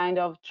and kind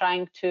of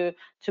trying to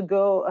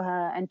go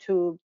and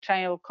to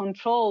try to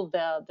control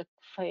the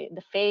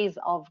phase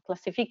of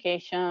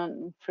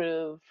classification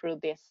through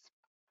this.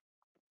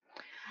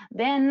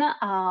 Then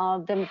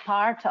the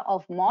part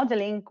of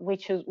modeling,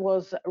 which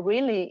was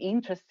really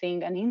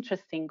an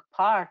interesting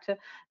part,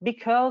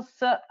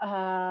 because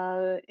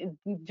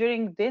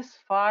during this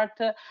part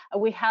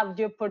we have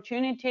the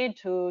opportunity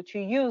to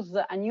use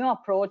a new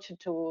approach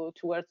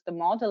towards the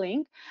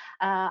modeling.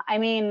 I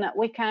mean,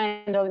 we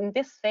kind of, in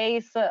this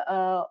phase,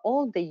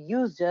 all the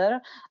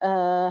user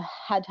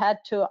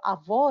had to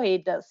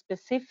avoid a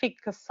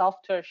specific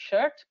software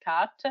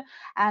shortcut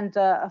and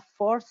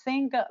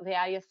forcing the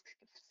IFC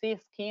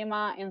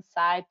schema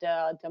inside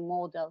the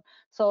model.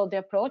 So the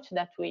approach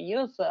that we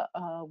use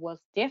was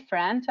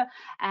different,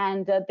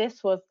 and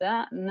this was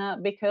done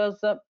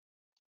because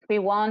we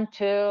want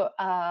to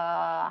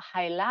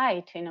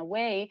highlight in a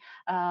way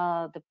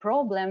the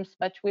problems,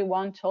 but we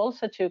want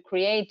also to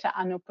create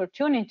an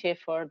opportunity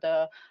for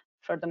the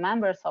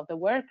members of the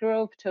work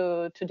group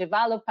to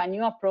develop a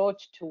new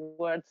approach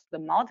towards the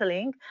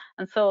modeling,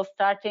 and so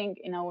starting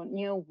in a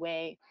new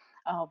way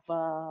of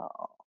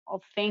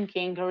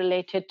thinking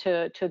related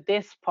to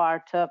this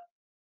part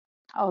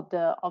of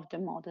the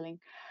modeling.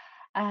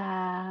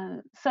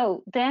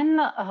 So then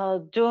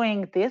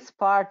doing this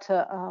part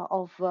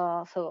of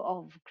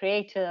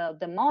create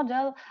the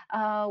model,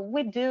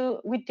 we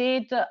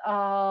did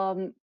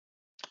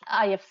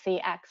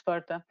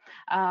IFCexport.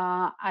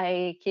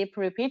 I keep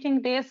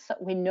repeating this.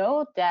 We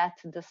know that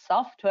the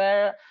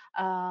software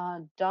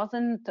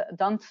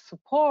don't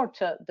support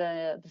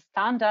the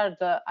standard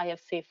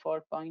IFC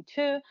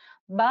 4.2,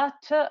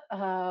 but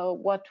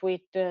what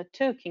we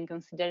took in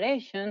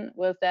consideration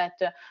was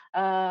that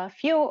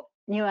few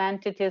new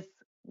entities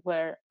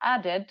were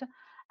added,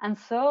 and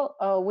so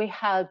we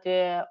had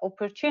the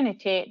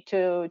opportunity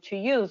to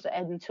use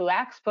and to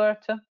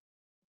export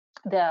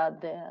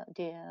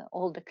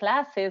all the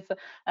classes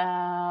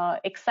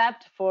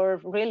except for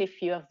really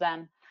few of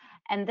them,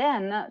 and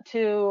then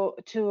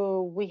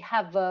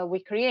we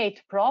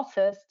create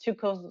process to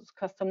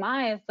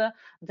customize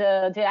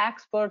the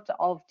export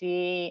of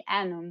the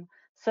enum.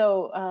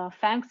 So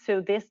thanks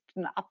to this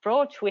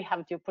approach, we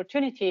have the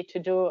opportunity to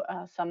do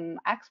some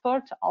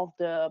export of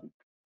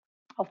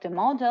the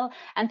model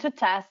and to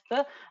test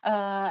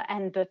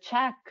and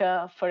check,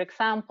 for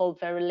example,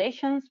 the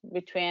relations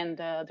between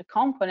the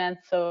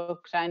components. So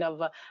kind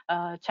of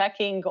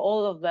checking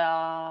all of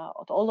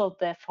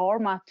the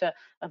format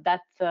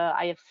that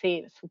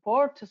IFC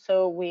support.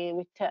 So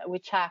we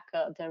check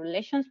the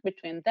relations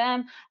between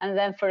them, and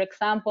then, for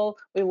example,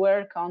 we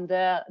work on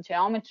the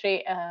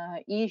geometry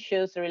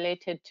issues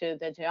related to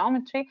the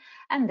geometry.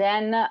 And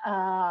then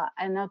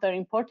another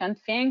important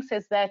thing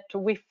is that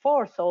we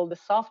force all the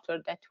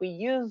software that we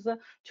use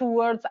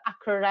towards a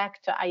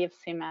correct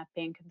IFC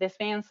mapping. This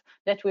means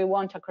that we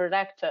want a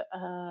correct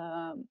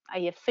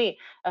IFC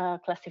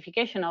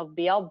classification of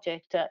the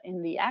object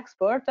in the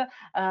export,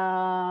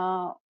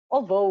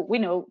 although we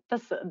know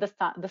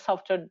the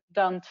software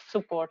don't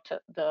support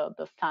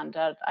the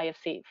standard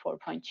IFC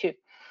 4.2.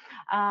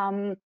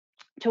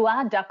 To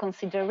add a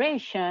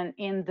consideration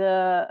in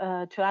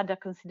the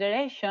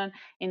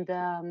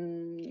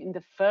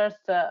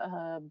first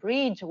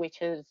bridge,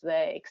 which is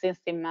the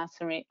existing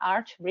masonry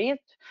arch bridge,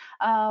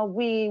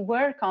 we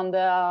work on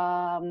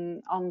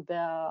the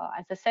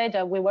as I said,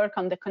 we work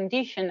on the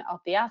condition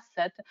of the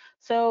asset.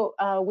 So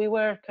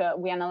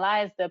we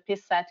analyze the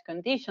piece set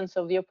conditions,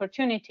 so the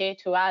opportunity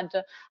to add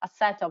a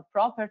set of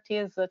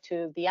properties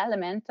to the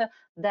element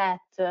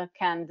that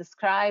can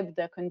describe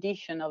the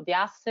condition of the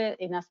asset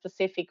in a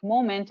specific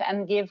moment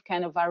and give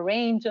kind of a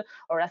range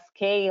or a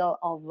scale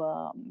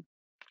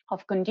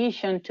of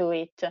condition to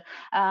it.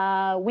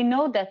 We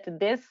know that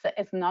this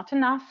is not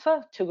enough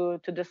to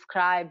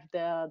describe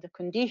the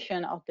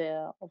condition of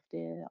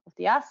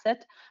the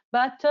asset,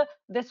 but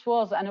this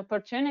was an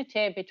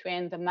opportunity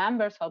between the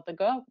members of the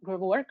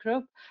work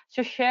group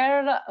to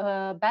share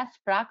best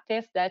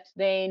practice that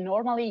they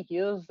normally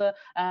use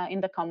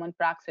in the common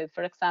practice.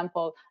 For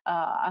example,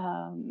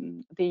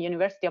 the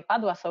University of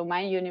Padua, so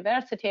my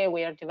university,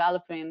 we are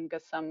developing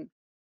some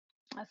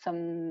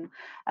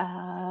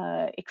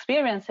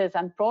experiences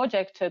and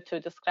projects to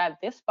describe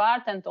this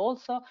part, and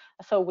also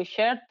so we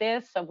shared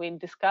this, we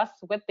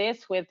discussed with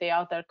the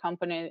other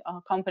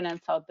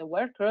components of the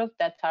work group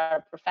that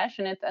are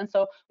professionals, and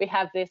so we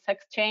have this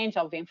exchange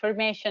of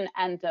information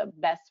and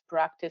best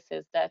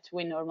practices that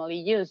we normally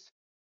use.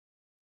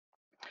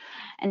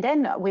 And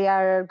then we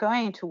are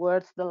going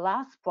towards the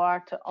last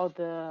part of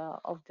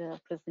the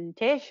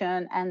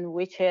presentation, and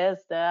which is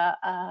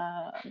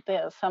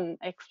some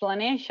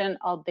explanation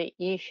of the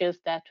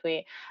issues that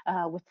we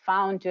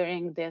found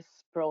during this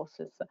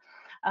process.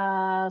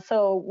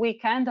 So we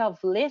kind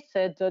of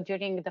listed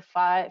during the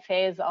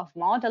phase of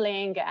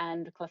modeling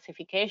and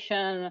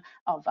classification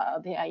of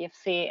the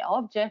IFC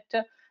object.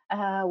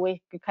 We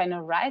kind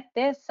of write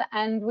this,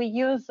 and we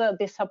use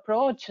this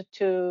approach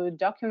to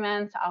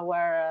document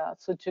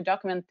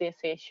these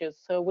issues.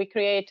 So we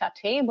create a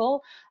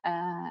table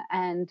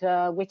and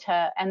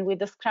we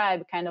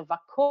describe kind of a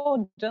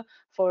code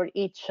for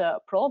each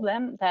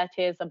problem that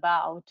is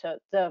about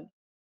the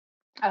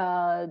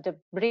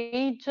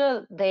bridge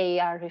they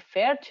are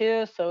referred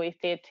to, so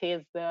if it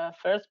is the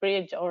first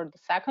bridge or the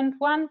second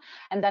one,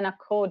 and then a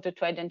code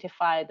to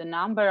identify the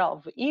number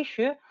of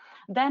issue.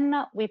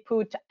 Then we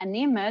put an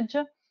image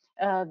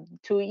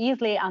to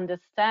easily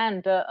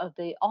understand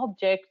the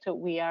object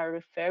we are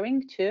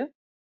referring to.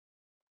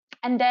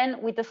 And then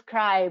we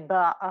describe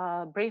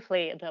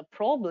briefly the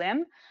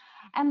problem.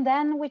 And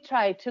then we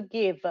try to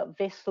give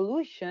the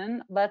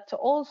solution, but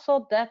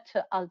also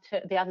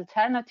the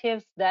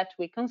alternatives that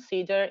we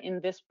consider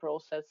in this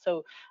process.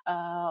 So,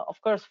 of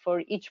course,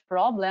 for each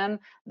problem,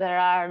 there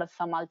are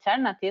some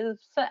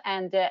alternatives.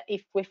 And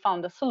if we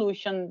found a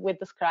solution, we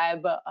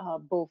describe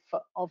both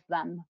of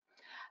them.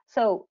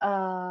 So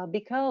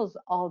because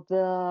of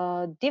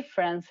the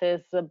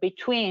differences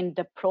between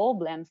the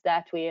problems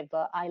that we've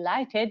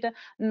highlighted,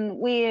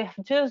 we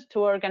choose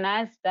to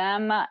organize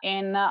them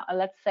in,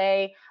 let's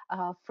say,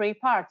 3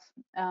 parts.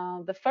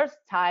 The first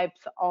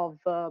types of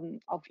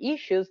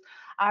issues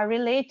are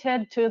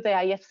related to the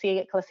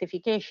IFC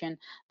classification.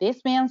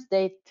 This means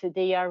that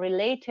they are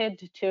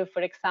related to,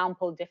 for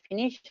example,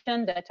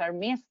 definitions that are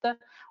missed,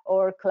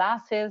 or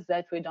classes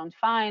that we don't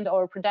find,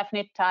 or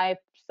predefinite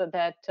types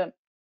that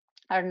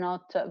are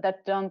not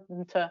that don't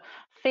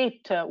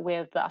fit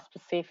with a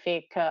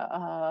specific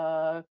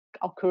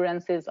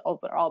occurrences of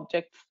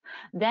objects.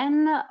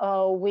 Then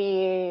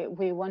we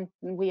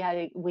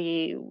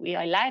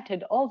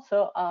highlighted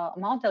also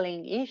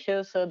modeling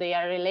issues, so they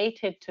are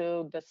related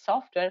to the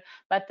software.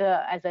 But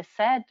as I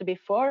said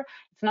before,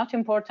 it's not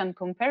important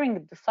comparing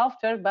the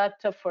software,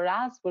 but for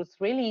us was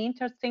really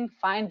interesting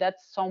find that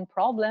some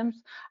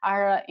problems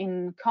are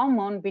in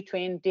common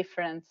between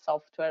different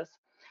softwares.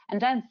 And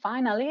then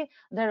finally,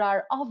 there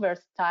are other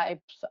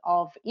types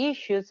of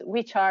issues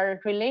which are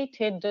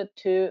related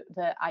to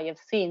the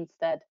IFC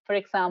instead. For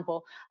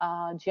example,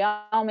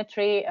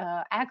 geometry,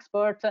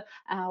 export,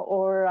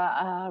 or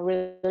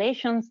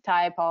relations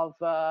type of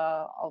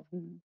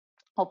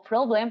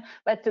problem,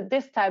 but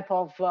this type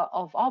of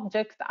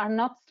objects are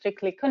not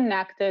strictly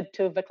connected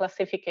to the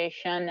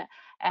classification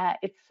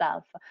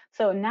itself.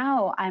 So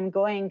now I'm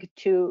going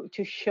to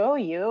show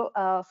you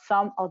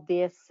some of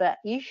these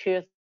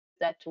issues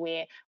that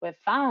we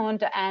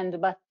found,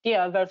 but the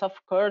others, of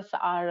course,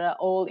 are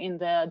all in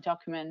the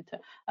document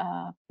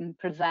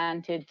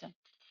presented.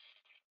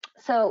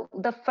 So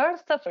the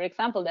first, for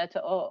example, that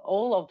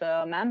all of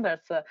the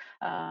members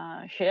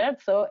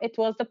shared, so it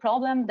was the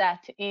problem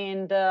that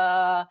in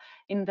the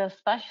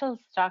special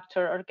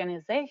structure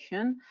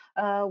organization,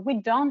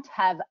 we don't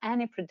have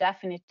any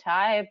predefinite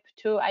type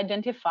to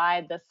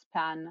identify the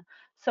span.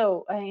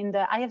 So in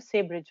the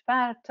IFC bridge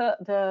part,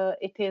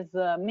 it is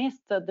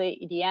missed the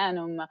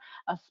idianum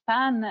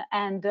span,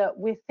 and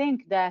we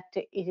think that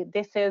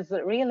this is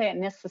really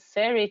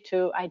necessary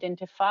to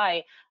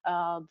identify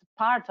the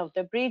part of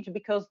the bridge,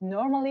 because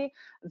normally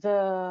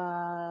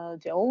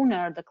the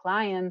owner, the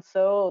client,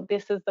 so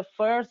this is the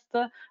first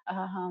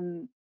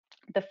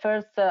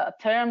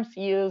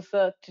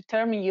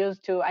term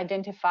used to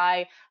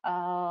identify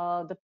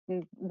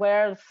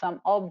where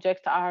some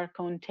objects are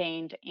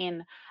contained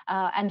in,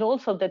 and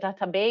also the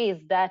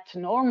database that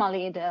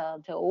normally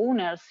the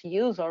owners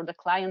use or the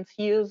clients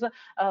use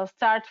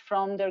start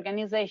from the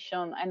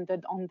organization and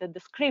on the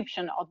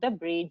description of the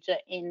bridge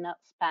in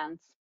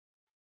spans.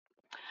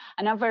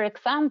 Another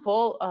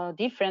example,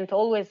 different,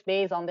 always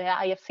based on the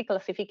IFC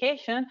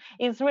classification,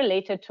 is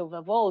related to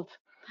the vault.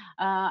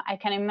 I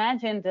can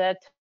imagine that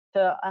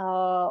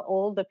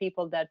all the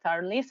people that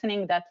are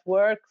listening that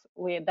work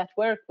with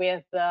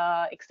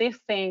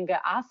existing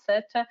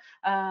asset,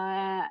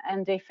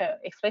 and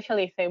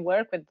especially if they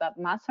work with the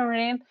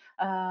masonry,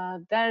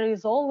 there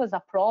is always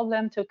a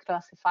problem to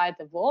classify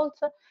the vault.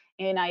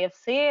 In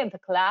IFC, a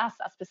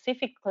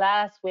specific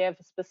class with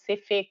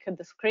specific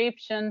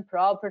description,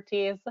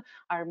 properties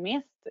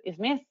is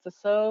missed.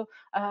 So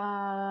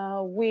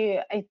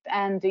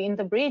and in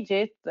the bridge,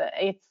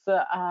 it's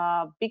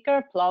a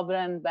bigger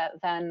problem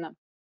than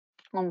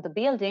on the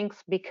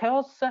buildings,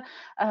 because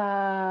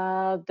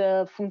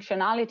the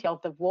functionality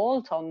of the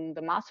vault on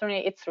the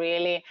masonry, it's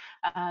really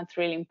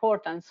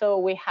important. So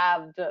we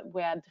had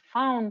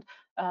found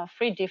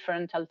 3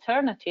 different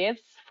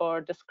alternatives for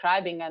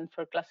describing and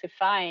for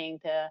classifying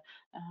the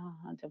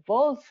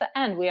vaults,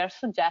 and we are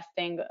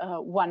suggesting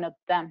one of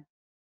them.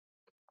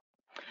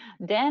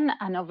 Then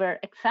another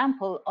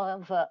example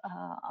of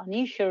an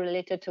issue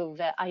related to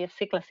the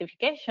IFC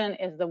classification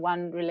is the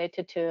one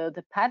related to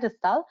the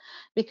pedestal,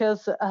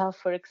 because,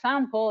 for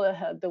example,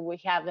 we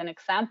have an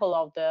example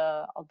of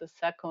the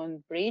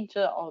second bridge,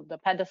 of the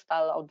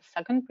pedestal of the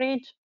second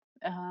bridge.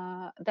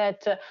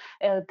 That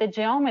the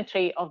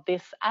geometry of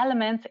this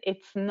element,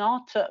 it's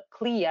not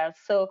clear,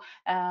 so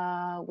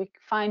we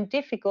find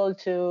difficult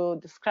to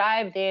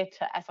describe it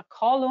as a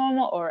column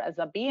or as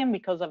a beam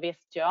because of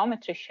its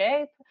geometry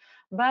shape.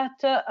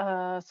 But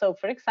so,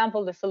 for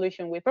example, the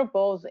solution we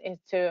propose is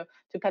to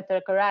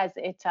categorize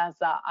it as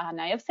an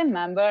IFC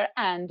member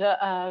and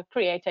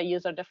create a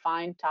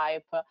user-defined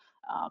type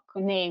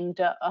named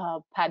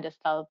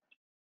pedestal.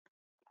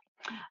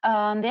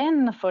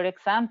 Then, for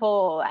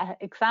example,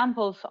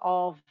 examples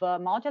of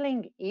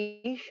modeling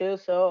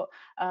issues. So,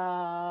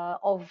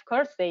 of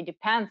course, they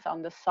depend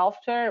on the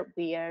software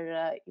we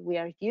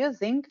are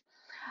using.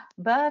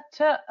 But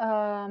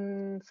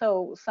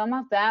so some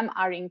of them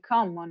are in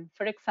common.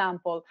 For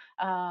example,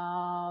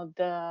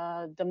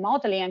 the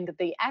modeling,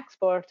 the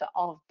export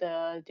of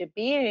the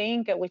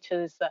bearing, which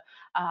is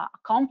a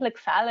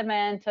complex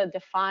element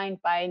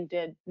defined by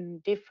the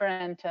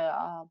different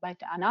by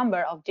a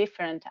number of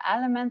different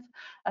elements.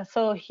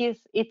 So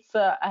its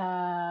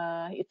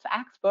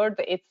export,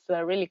 it's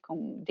really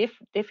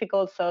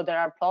difficult. So there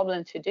are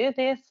problems to do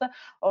this.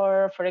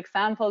 Or, for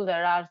example,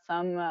 there are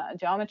some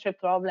geometry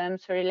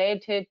problems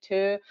related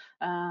to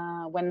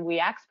when we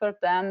export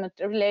them,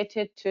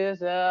 related to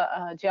the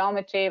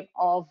geometry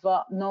of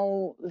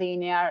no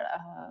linear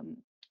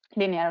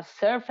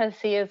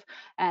surfaces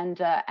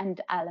and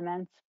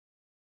elements.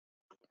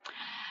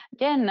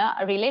 Then,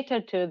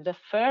 related to the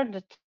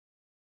third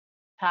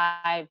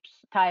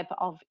type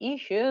of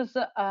issues,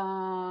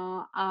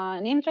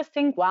 an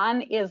interesting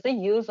one is the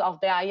use of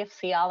the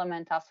IFC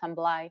element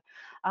assembly.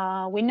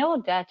 We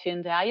know that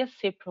in the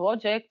IFC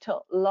project, a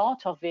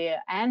lot of the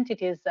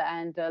entities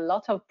and a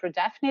lot of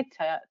predefinite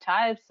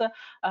types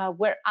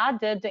were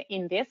added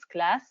in this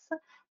class.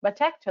 But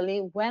actually,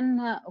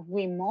 when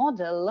we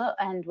model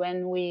and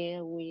when we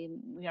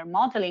are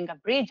modeling a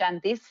bridge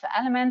and this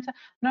element,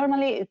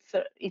 normally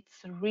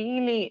it's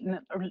really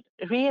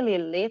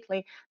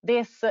lately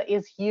this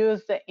is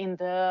used in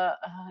the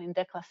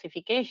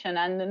classification,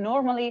 and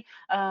normally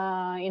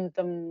in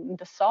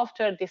the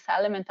software this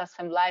element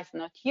assembly is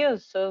not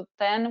used. So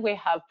then we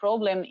have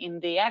problem in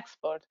the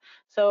export.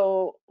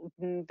 So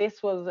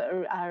this was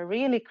a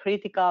really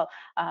critical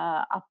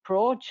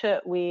approach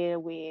we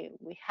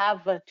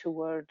have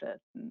toward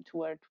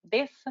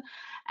this,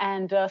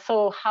 and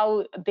so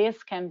how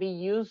this can be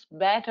used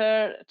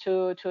better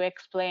to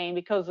explain,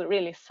 because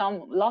really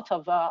lot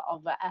of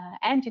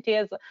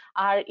entities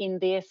are in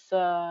this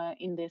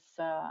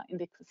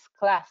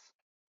class.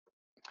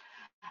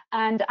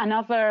 And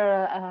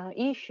another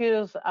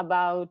issues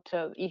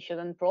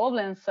and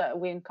problems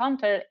we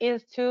encounter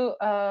is to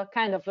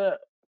kind of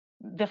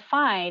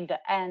define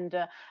and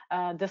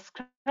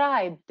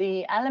describe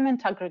the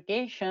element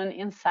aggregation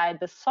inside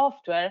the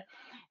software.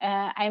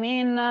 I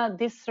mean,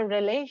 these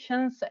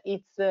relations,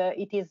 it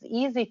is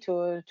easy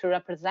to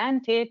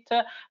represent it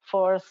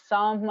for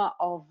some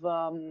of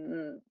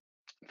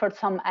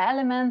some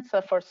elements,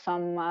 for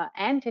some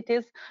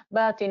entities,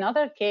 but in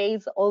other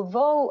case,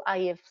 although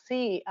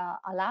IFC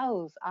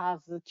allows us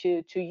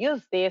to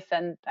use this,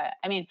 and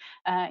I mean,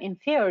 in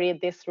theory,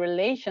 this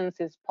relations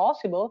is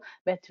possible,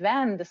 but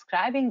when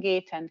describing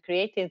it and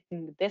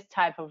creating this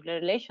type of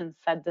relations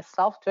at the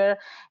software,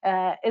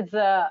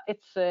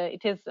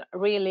 it is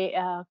really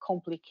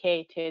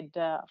complicated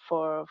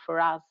for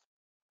us.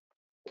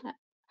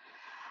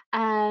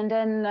 And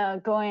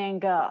then going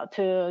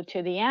to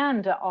the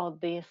end of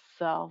this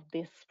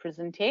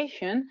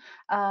presentation,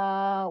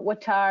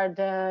 what are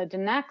the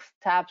next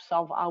steps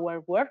of our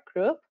work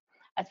group?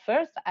 At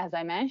first, as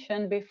I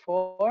mentioned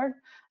before,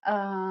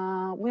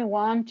 we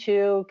want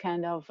to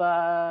kind of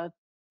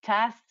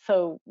test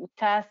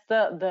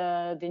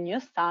the new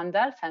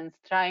standards and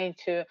try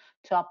to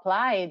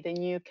apply the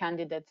new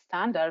candidate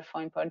standard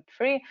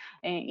 4.3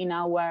 in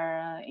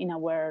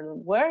our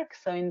work.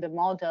 So in the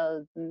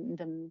model,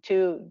 the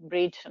 2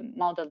 bridge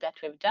model that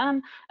we've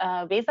done,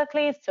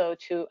 basically, so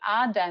to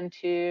add and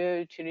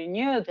to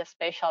renew the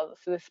spatial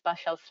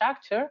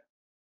structure.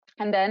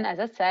 And then, as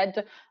I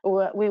said,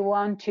 we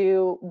want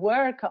to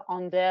work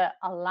on the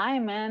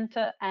alignment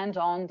and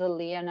on the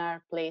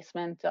linear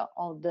placement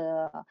of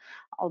the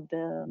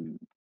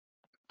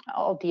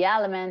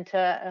element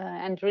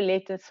and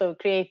related, so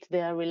create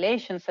the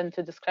relations and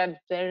to describe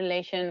the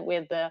relation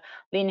with the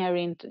linear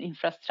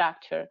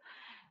infrastructure.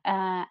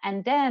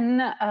 And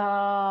then,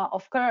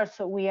 of course,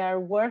 we are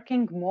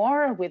working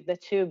more with the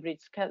 2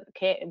 bridge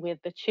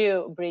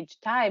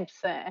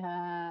types.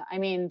 I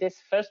mean,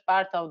 this first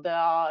part of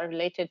the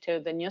related to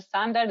the new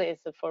standard is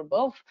for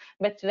both,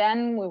 but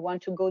then we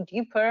want to go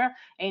deeper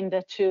in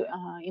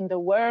the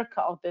work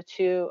of the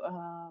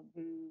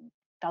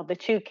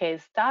two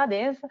case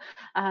studies.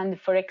 And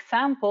for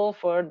example,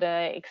 for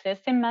the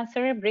existing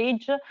masonry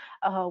bridge,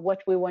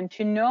 what we want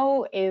to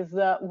know is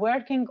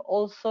working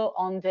also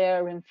on the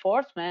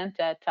reinforcement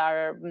that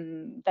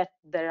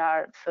there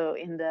are so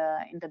in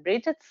the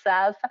bridge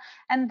itself,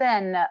 and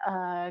then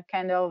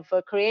kind of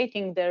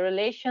creating the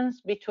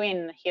relations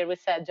between, here we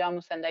said,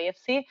 JAMUS and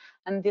IFC,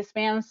 and this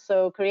means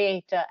so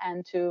create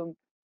and to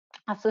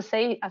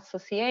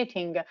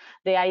associating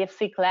the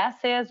IFC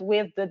classes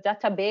with the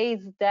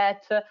database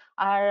that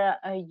are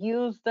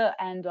used,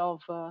 and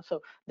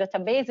so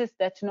databases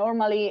that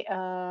normally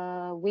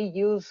we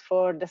use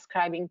for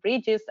describing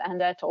bridges,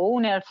 and that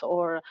owners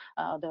or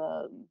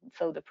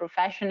the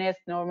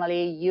professionists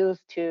normally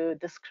use to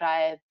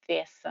describe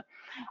this.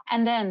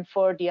 And then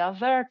for the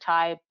other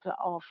type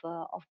of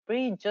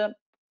bridge,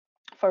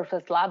 for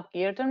the slab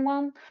girder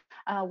one,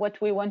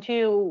 what we want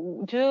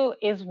to do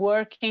is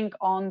working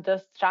on the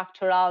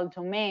structural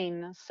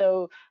domain.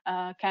 So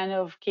kind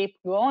of keep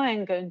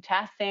going and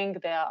testing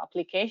the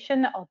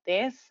application of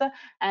this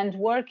and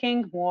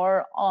working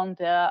more on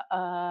the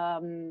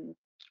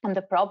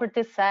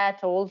property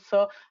set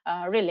also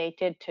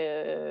related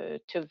to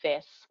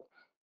this.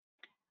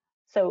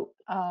 So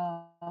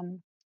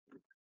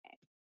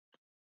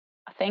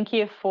thank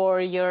you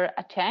for your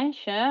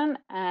attention.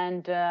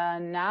 And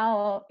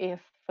now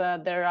if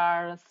there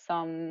are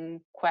some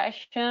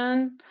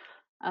questions,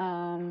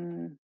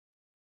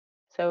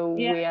 so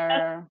Yeah. we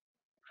are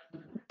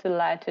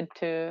delighted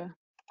to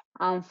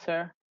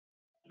answer.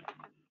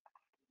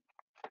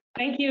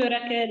 Thank you,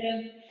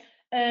 Raquel.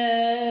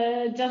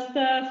 Just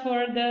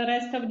for the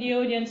rest of the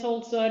audience,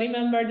 also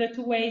remember the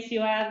 2 ways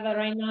you have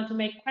right now to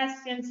make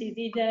questions is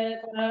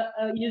either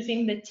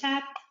using the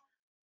chat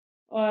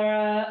or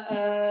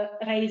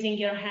raising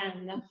your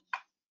hand.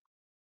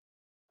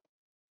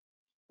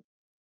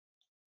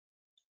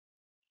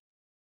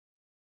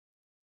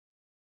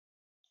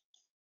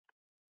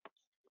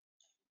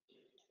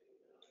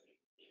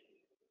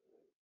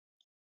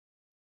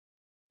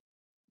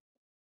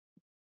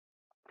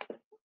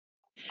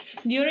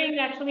 During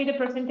actually the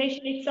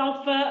presentation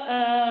itself,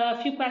 a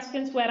few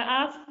questions were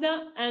asked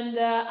and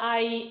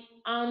I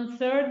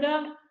answered.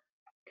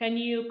 Can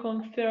you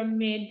confirm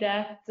me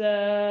that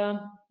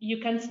you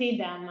can see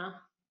them?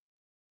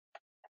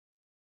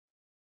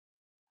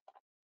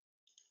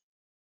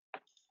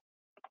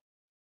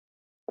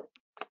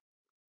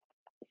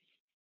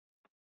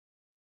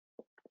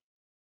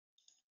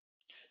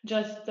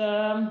 Just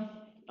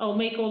I'll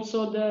make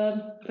also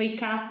the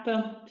recap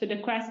to the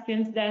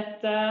questions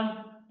that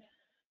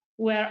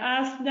were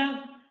asked.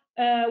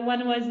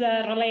 One was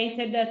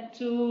related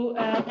to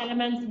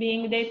elements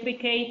being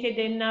deprecated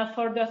in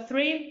further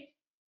 3,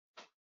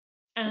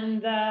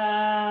 and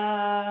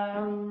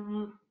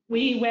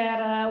we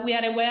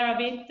are aware of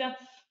it,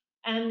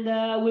 and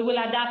we will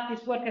adapt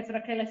this work, as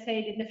Raquel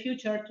said, in the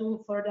future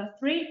to further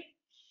 3.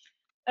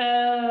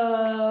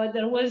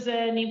 There was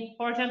an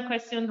important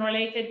question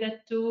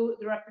related to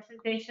the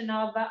representation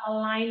of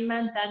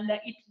alignment and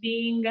it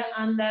being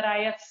under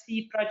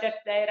IFC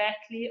project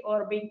directly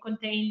or being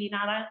contained in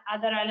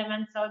other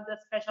elements of the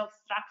special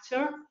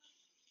structure.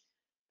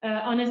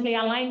 Honestly,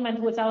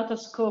 alignment was out of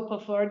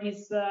scope for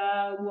this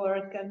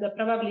work, and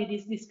probably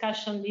this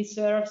discussion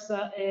deserves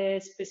a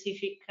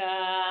specific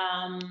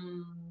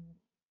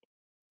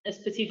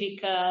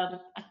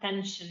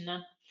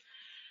attention.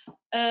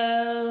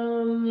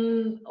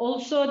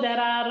 Also, there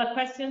are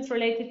questions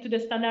related to the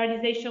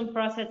standardization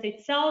process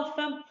itself.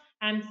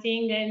 I'm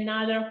seeing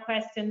another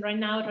question right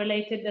now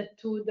related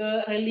to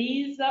the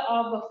release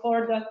of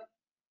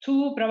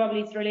 4.2,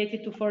 probably it's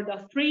related to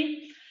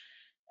 4.3.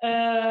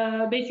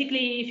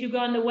 Basically, if you go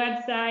on the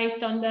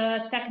website, on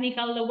the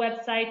technical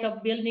website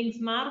of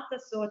buildingSmart,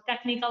 so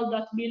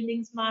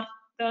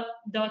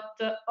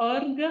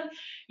technical.buildingSmart.org,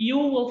 you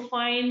will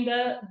find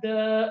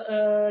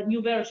the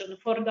new version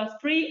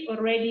 4.3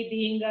 already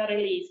being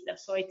released,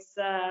 so it's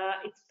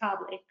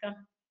public.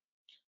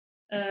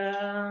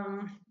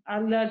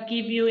 I'll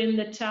give you in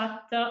the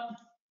chat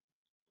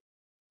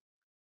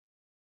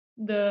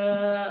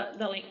the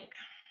link.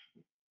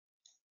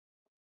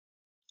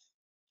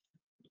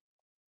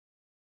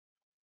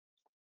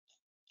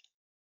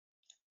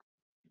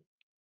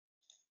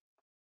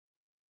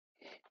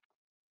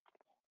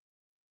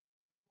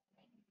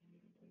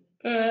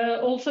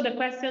 Also, the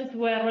questions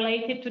were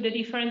related to the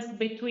difference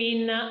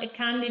between a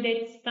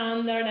candidate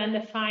standard and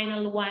the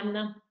final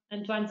one.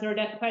 And to answer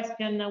that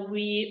question,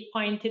 we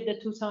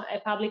pointed to a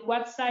public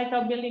website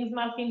of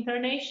buildingSmart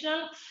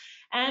International.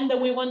 And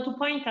we want to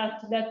point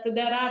out that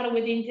there are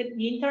within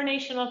the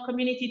international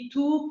community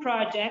 2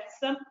 projects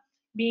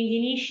being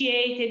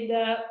initiated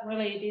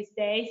really these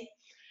days.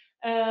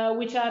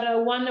 Which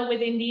are one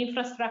within the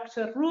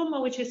infrastructure room,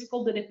 which is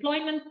called the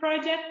deployment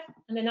project,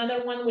 and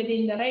another one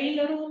within the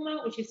rail room,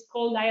 which is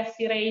called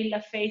IFC Rail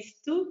Phase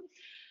 2.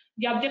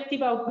 The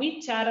objective of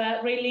which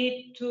are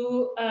really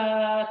to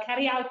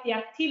carry out the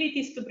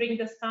activities to bring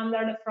the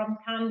standard from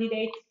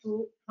candidate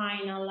to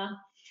final.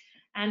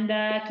 And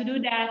to do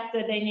that,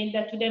 they need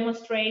to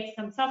demonstrate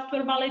some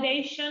software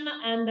validation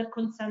and a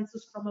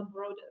consensus from a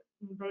broad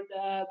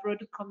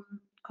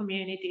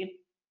community.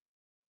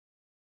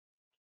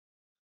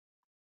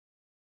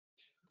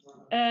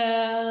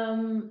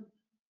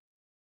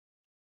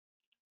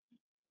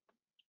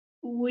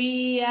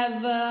 We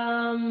have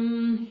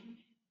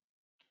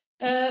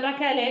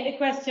Raquel, a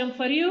question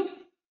for you.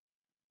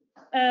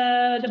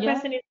 The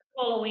question is the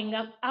following: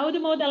 how the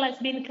model has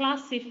been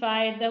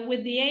classified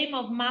with the aim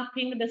of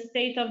mapping the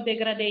state of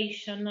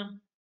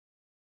degradation?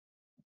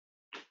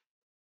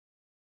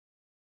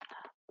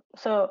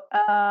 So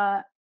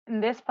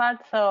in this part,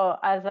 so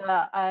as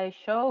I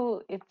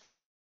show, it's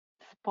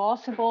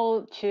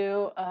possible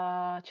to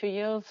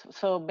use,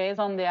 so based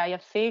on the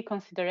IFC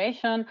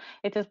consideration,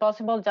 it is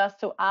possible just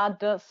to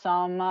add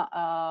some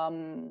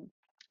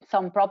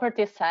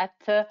property set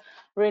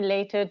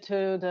related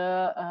to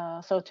the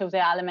to the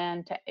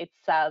element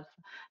itself.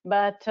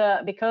 But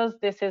because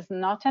this is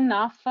not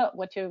enough,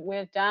 what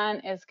we've done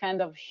is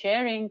kind of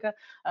sharing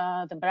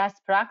the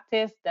best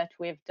practice that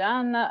we've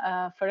done.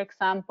 For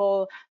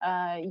example,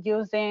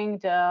 using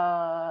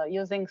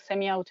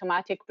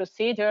semi-automatic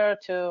procedure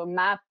to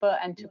map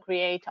and to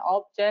create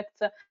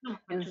objects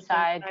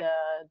inside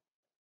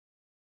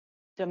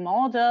the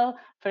model,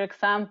 for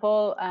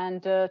example,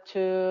 and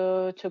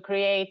to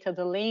create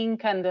the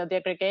link and the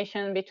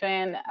aggregation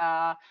between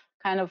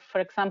kind of, for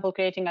example,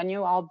 creating a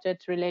new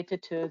object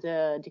related to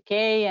the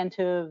decay and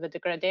to the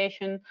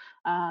degradation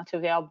to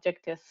the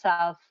object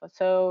itself.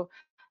 So,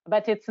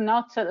 but it's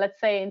not,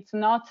 let's say, it's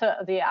not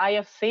the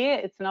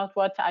IFC, it's not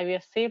what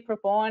IFC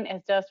propone,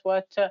 it's just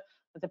what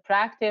the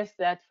practice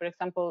that, for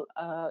example,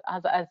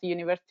 as the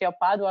University of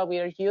Padua, we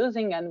are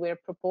using and we're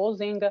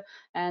proposing,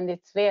 and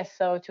it's this,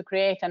 so to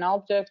create an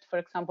object, for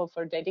example,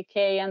 for the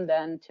decay, and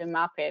then to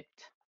map it.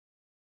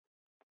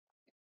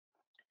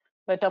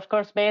 But of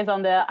course, based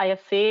on the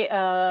IFC,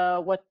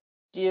 what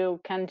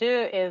you can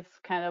do is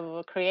kind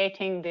of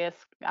creating this,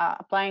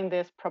 applying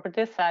this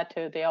property set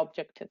to the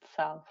object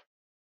itself.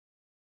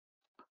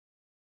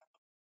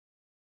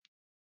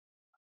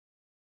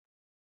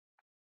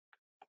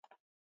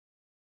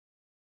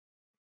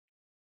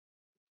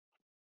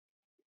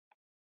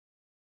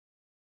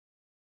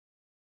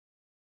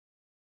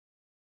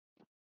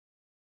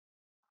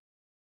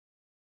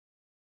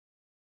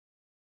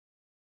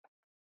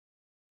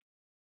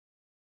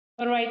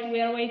 All right, we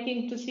are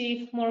waiting to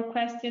see if more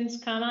questions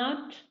come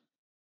out.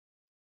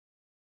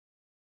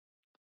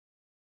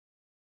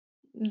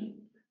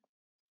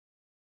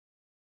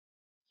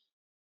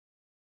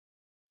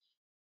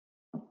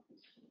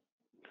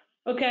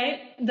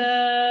 Okay,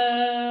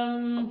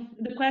 the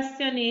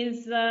question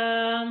is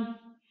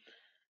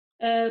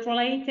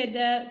related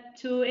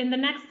to, in the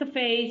next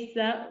phase,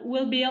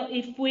 will be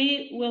if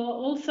we will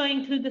also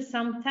include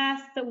some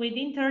tests with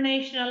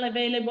international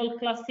available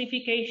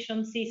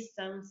classification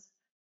systems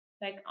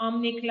like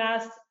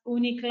OmniClass,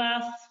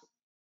 UniClass,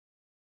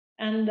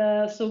 and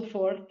so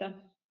forth.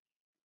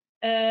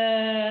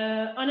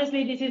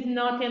 Honestly, this is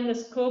not in the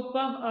scope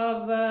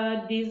of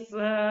this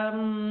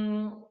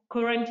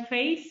current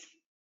phase.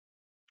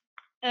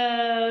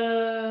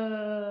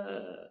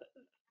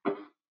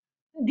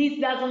 This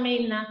doesn't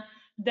mean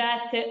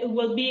that it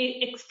will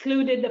be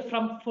excluded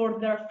from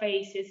further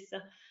phases.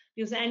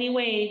 because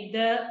anyway,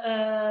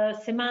 the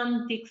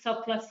semantics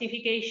of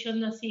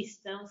classification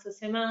systems, the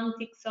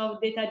semantics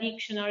of data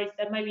dictionaries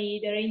that might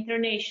be either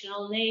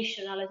international,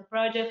 national, at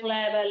project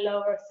level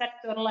or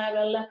sector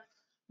level,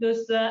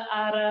 those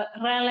are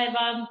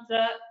relevant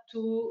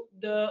to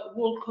the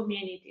whole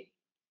community.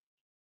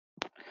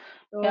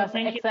 So yes,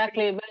 thank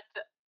exactly. you.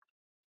 But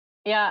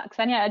yeah,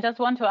 Xenia, I just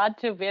want to add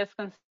to this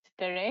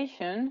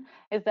consideration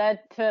is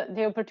that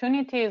the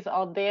opportunities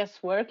of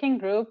this working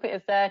group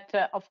is that,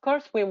 of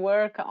course, we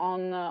work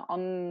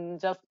on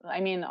just, I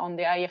mean, on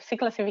the IFC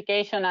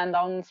classification and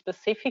on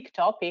specific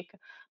topic.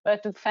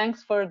 But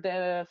thanks of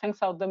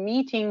the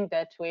meeting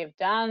that we've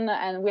done,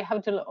 and we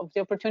have the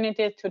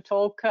opportunity to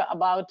talk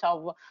about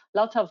a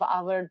lot of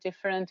other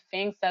different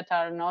things that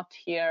are not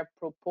here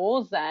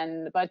proposed.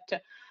 But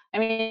I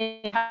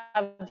mean,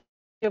 have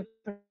the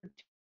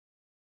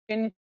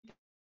opportunity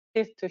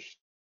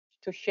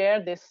to share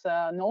this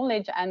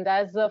knowledge. And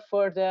as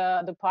for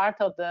the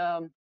part of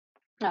the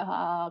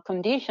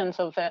conditions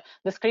of the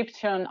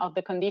description of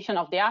the condition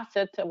of the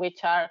asset,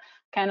 which are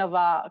kind of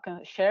a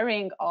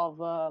sharing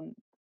of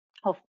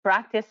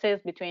practices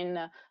between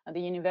the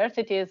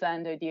universities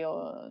and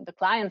the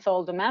clients,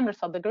 all the members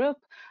of the group.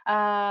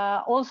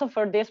 Also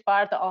for this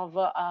part of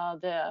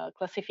the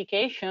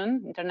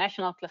classification,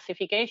 international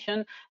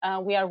classification,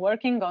 we are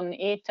working on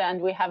it,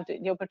 and we have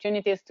the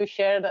opportunities to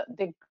share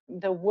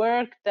the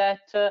work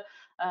that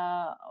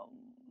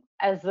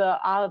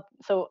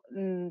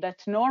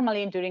that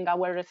normally during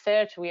our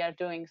research we are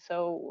doing.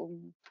 So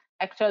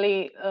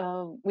actually,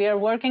 we are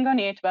working on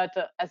it, but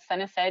as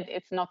Sene said,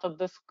 it's not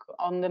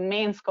on the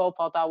main scope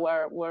of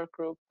our work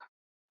group.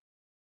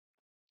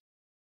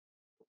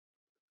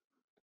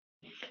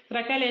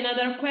 Raquel,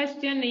 another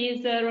question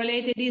is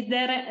related, is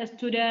there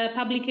to the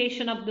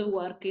publication of the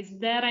work? Is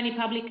there any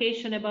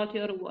publication about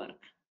your work?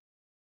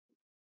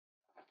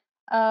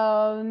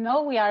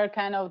 No, we are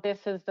kind of,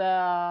 this is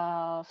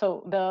the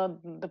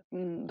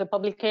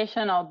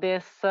publication of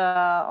this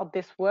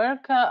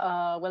work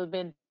will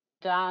be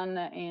done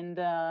in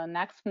the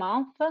next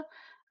month.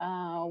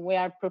 We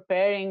are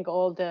preparing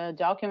all the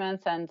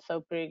documents, and so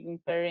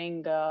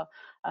preparing to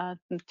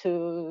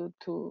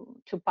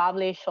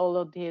publish all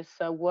of this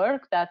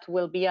work that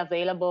will be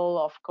available,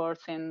 of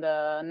course, in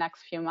the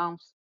next few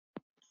months.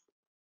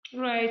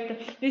 Right.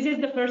 This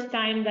is the first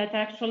time that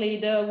actually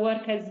the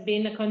work has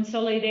been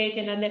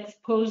consolidated and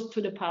exposed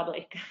to the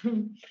public.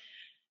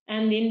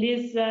 And in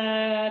this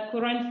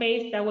current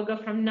phase that will go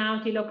from now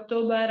till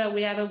October,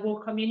 we have a whole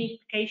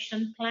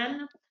communication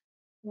plan,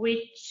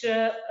 which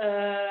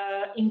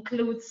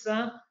includes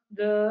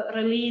the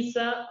release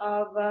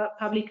of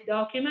public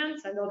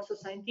documents and also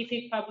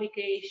scientific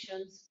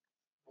publications.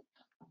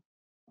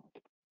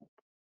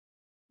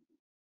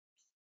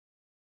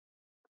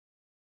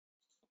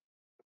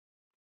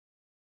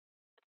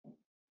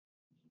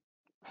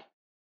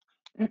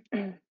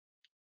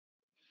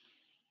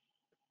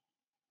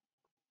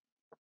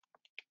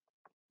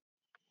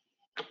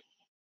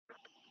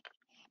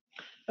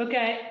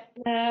 Okay,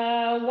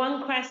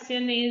 one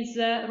question is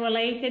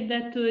related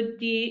to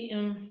the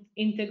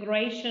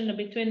integration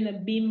between the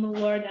BIM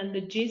world and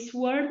the GIS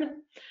world.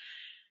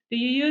 Do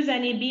you use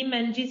any BIM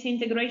and GIS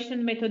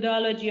integration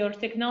methodology or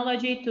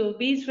technology to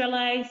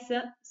visualize,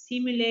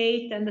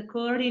 simulate, and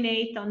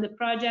coordinate on the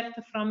project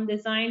from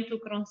design to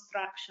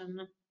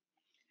construction?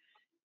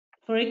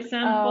 For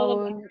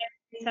example,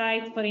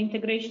 site for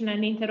integration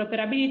and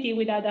interoperability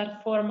with other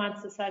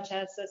formats such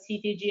as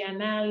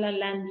CTGML,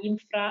 land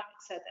infra,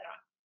 etc.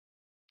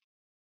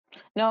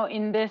 No,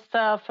 in this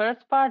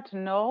first part,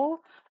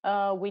 no,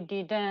 we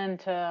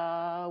didn't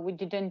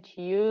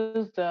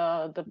use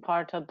the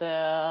part of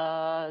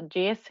the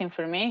GIS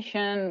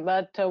information,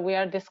 but we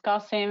are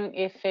discussing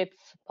if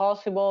it's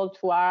possible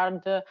to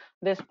add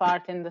this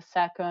part in the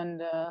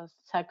second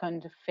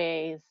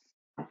phase.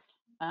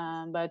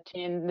 But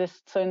in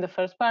the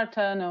first part,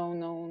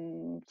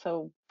 no.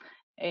 So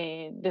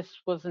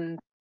this wasn't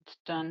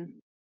done.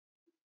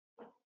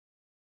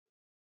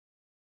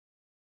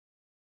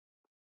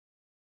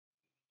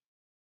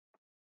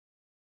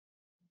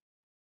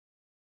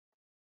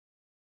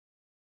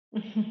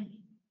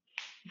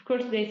 Of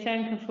course, they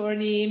thank for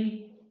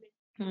the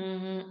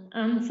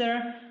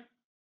answer.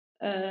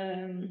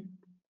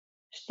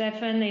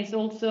 Stefan is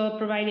also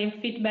providing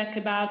feedback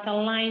about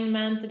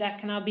alignment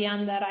that cannot be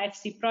under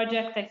IFC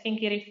project. I think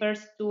he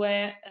refers to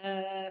a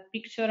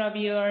picture of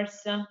yours.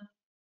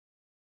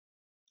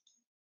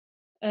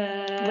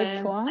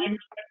 Which one? Number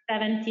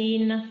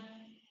 17.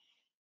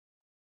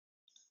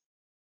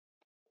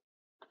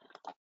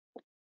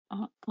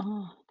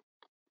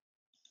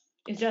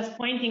 It's just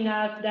pointing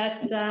out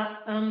that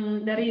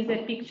there is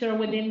a picture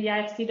within the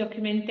IFC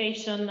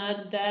documentation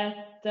that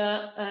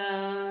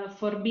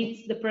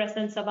forbids the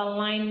presence of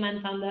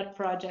alignment under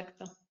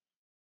project.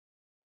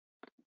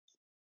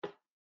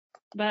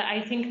 But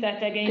I think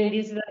that, again,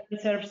 this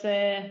deserves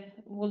a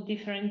whole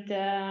different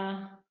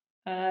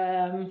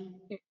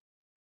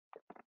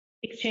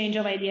exchange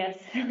of ideas.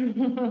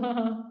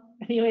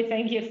 Anyway,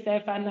 thank you,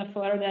 Stefan,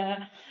 for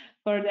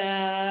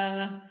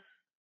the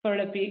for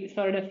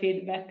the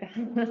feedback.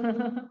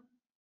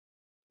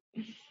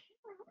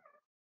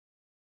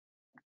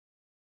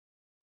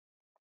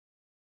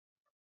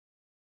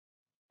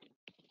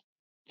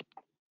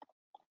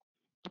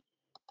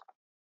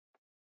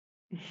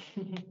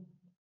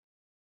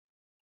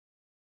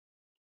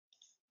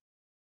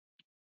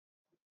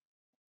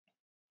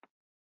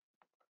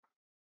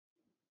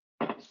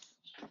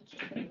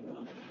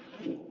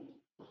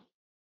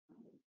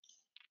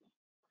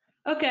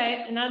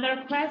 Okay,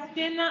 another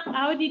question.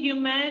 How did you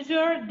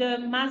measure the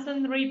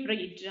masonry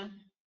bridge?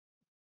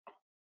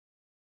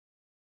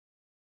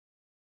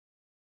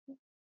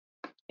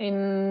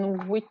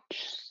 In which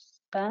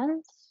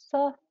sense?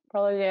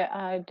 Probably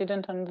I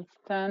didn't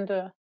understand.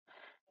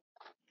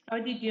 How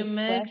did you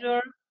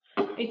measure?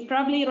 It's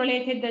probably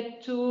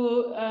related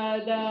to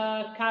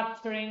the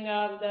capturing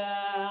of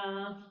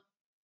the.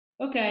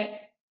 Okay.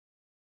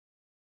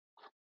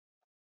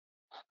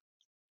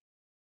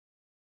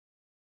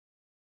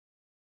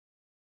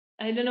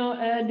 I don't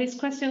know. This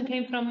question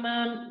came from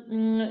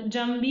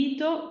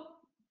Gianvito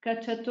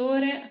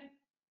Cacciatore.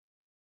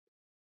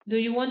 Do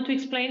you want to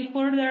explain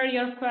further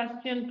your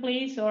question,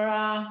 please, or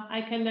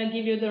I can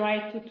give you the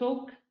right to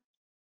talk?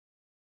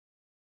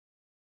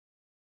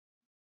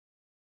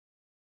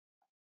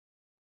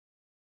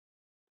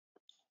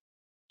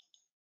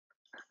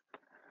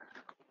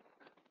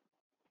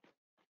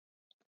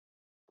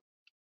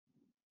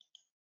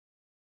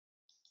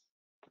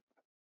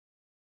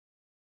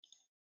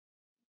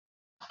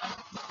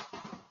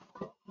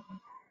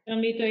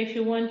 Gianvito, if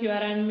you want, you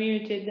are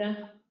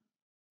unmuted.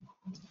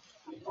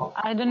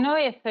 I don't know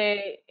if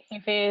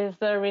he's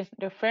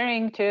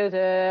referring to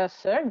the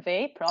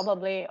survey,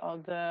 probably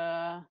of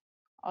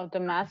the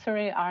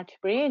masonry arch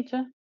bridge.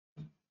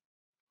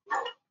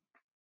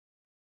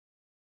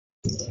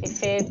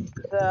 If it's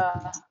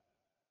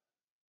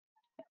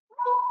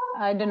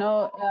I don't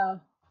know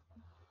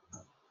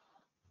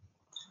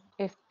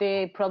if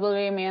they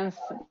probably means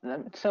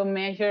so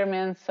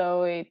measurements.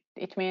 So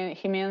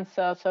he means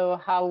so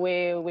how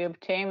we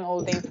obtain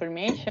all the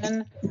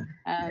information.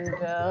 And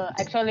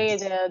actually,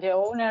 the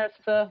owners,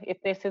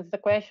 if this is the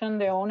question,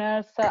 the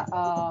owners, the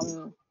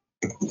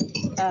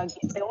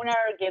owner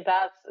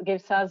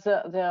gives us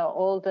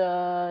all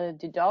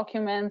the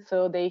documents.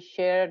 So they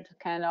shared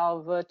kind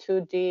of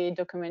 2D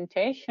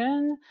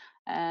documentation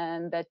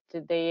and that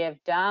they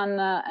have done.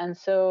 And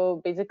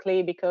so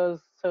basically,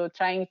 because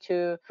trying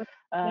to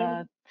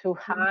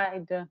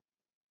hide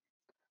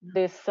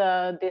this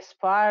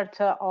part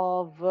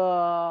of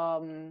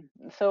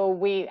so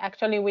we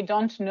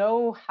don't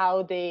know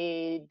how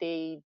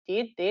they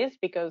did this,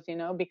 because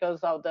because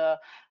of the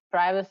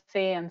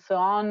privacy and so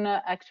on.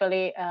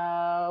 Actually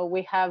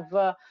we have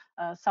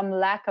some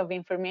lack of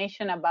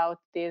information about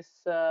this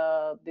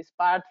this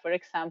part, for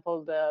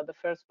example the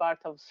first part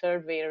of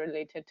survey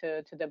related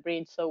to the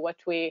bridge. So what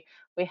we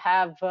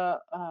have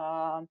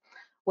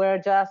were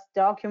just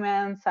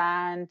documents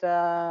and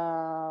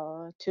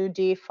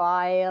 2D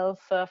files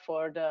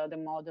for the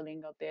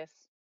modeling of this.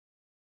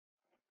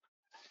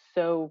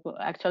 So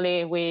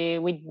actually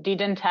we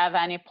didn't have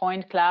any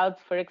point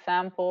clouds, for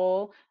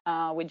example.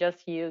 We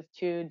just used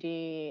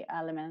 2D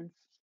elements,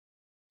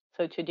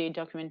 so 2D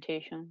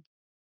documentation.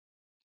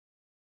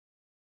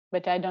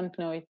 But I don't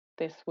know if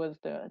this was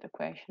the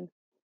question.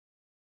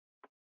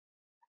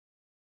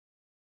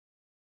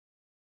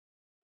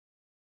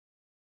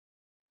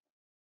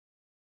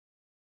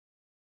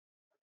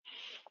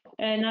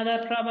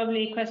 Another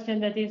probably question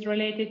that is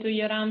related to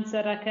your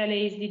answer, Raquel,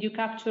 is did you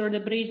capture the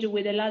bridge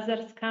with a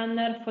laser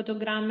scanner,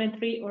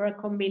 photogrammetry, or a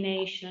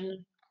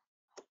combination?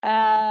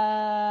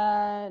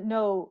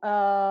 No,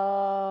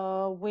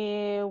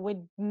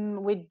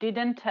 we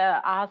didn't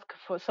ask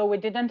for, so we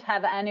didn't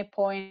have any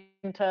point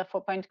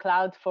for point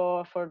cloud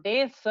for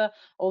this,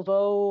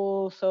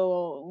 although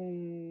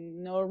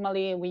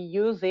normally we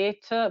use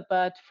it,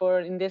 but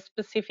for in this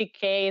specific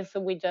case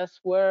we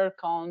just work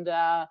on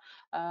the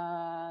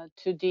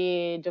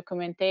 2D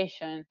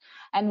documentation,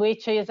 and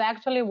which is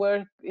actually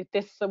where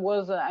this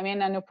was I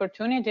mean an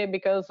opportunity,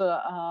 because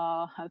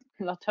a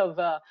lot of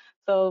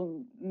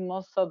so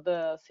most of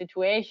the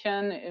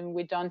situation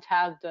we don't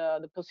have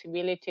the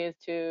possibilities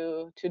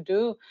to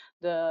do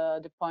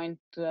the point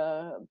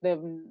the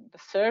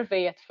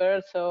survey at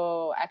first.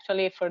 So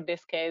actually for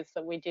this case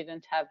we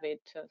didn't have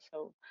it,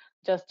 so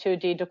just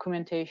 2D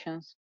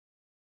documentations.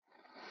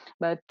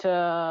 But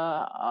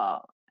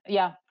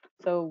yeah,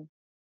 so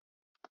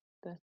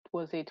that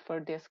was it for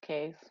this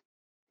case.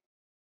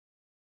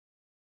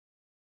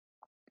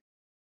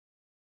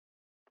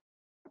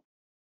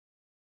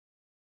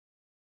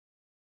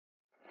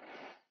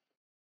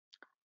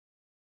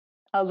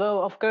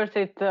 Although of course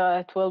it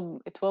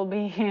will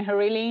be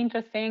really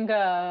interesting.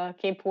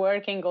 Keep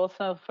working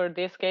also for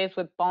this case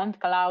with point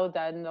cloud,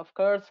 and of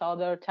course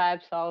other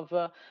types of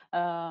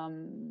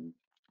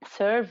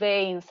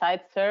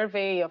insight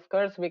survey, of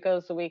course,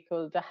 because we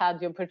could have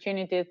the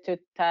opportunity to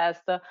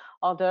test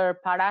other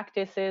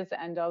practices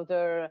and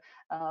other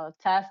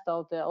tests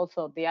of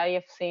also the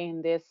IFC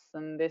in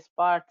this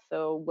part.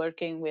 So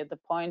working with the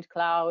point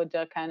cloud,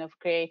 kind of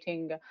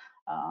creating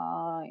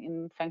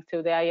thanks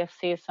to the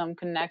IFC, some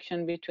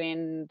connection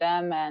between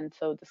them, and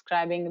so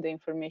describing the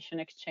information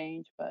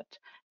exchange, but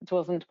it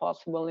wasn't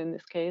possible in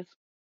this case.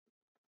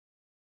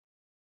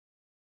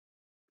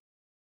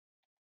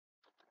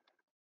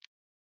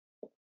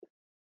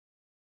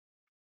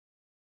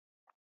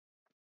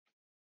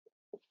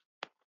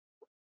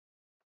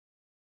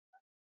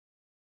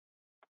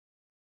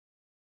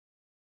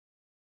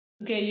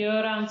 Okay,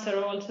 your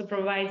answer also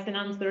provides an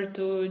answer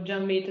to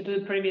jump it to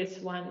the previous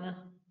one.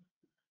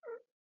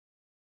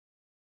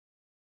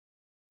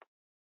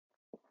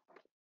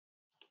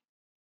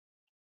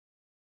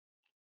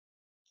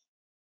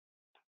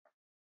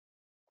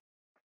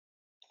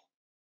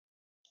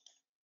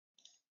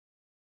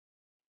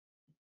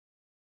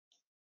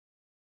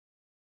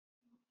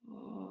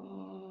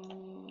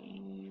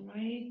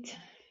 Right.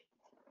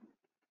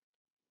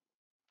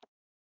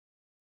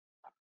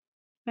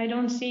 I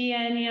don't see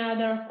any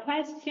other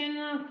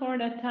question for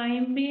the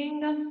time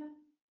being.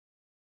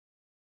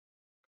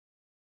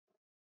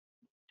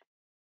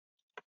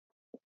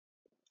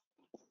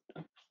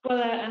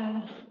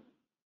 Well,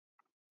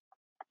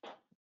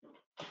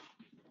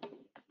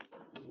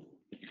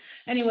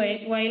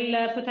 anyway,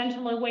 while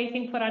potentially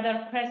waiting for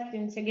other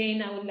questions,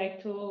 again, I would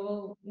like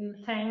to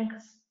thank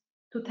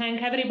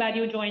everybody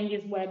who joined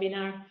this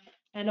webinar,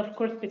 and of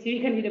course,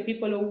 specifically the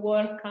people who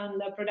work on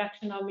the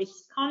production of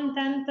its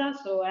content,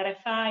 so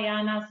RFI,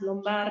 ANAS,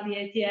 Lombardy,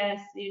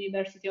 ATS,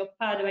 University of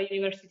Padua,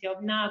 University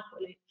of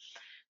Naples,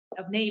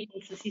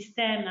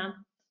 Sistema,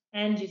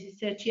 Engis,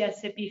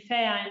 CSP FEA,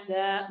 and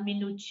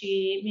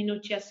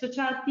Minucci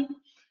Associati.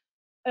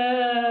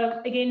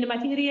 Again, the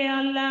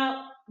material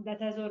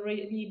that has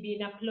already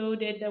been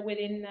uploaded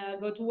within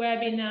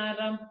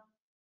GoToWebinar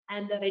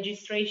and the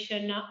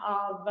registration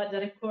of the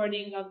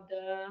recording of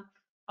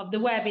the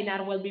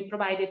webinar will be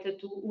provided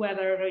to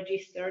whoever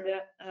registered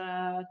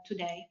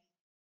today.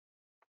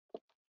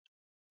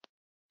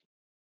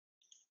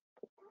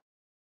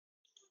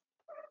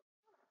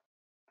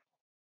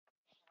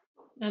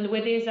 And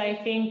with this, I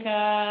think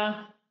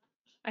I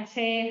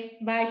say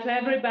bye to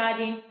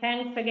everybody.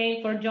 Thanks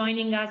again for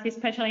joining us,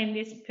 especially in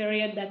this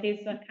period that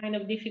is kind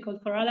of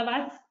difficult for all of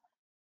us.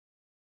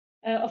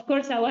 Of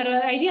course,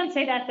 I didn't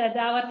say that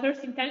our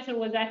first intention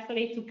was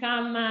actually to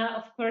come,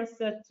 of course,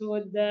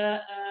 to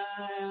the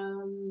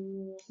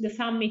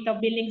summit of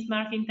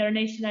buildingSmart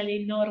International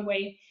in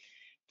Norway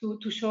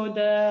to show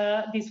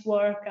this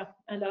work.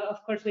 And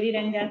of course, we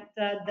didn't get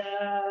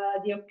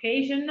the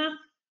occasion.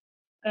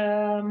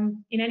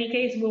 In any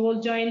case, we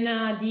will join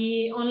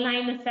the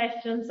online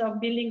sessions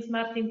of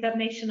buildingSmart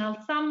International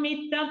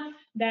Summit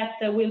that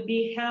will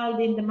be held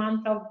in the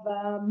month of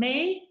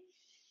May.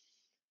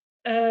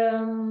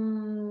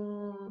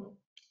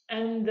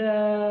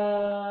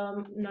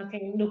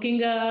 Looking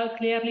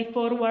clearly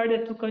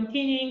forward to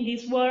continuing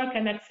this work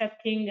and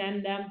accepting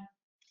and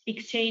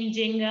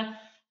exchanging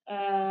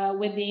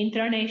with the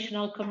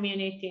international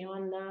community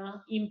on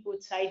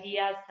inputs,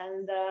 ideas,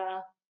 and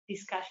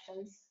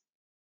discussions.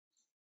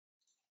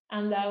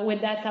 And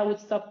with that, I would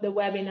stop the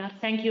webinar.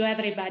 Thank you,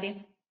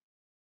 everybody.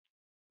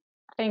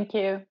 Thank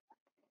you.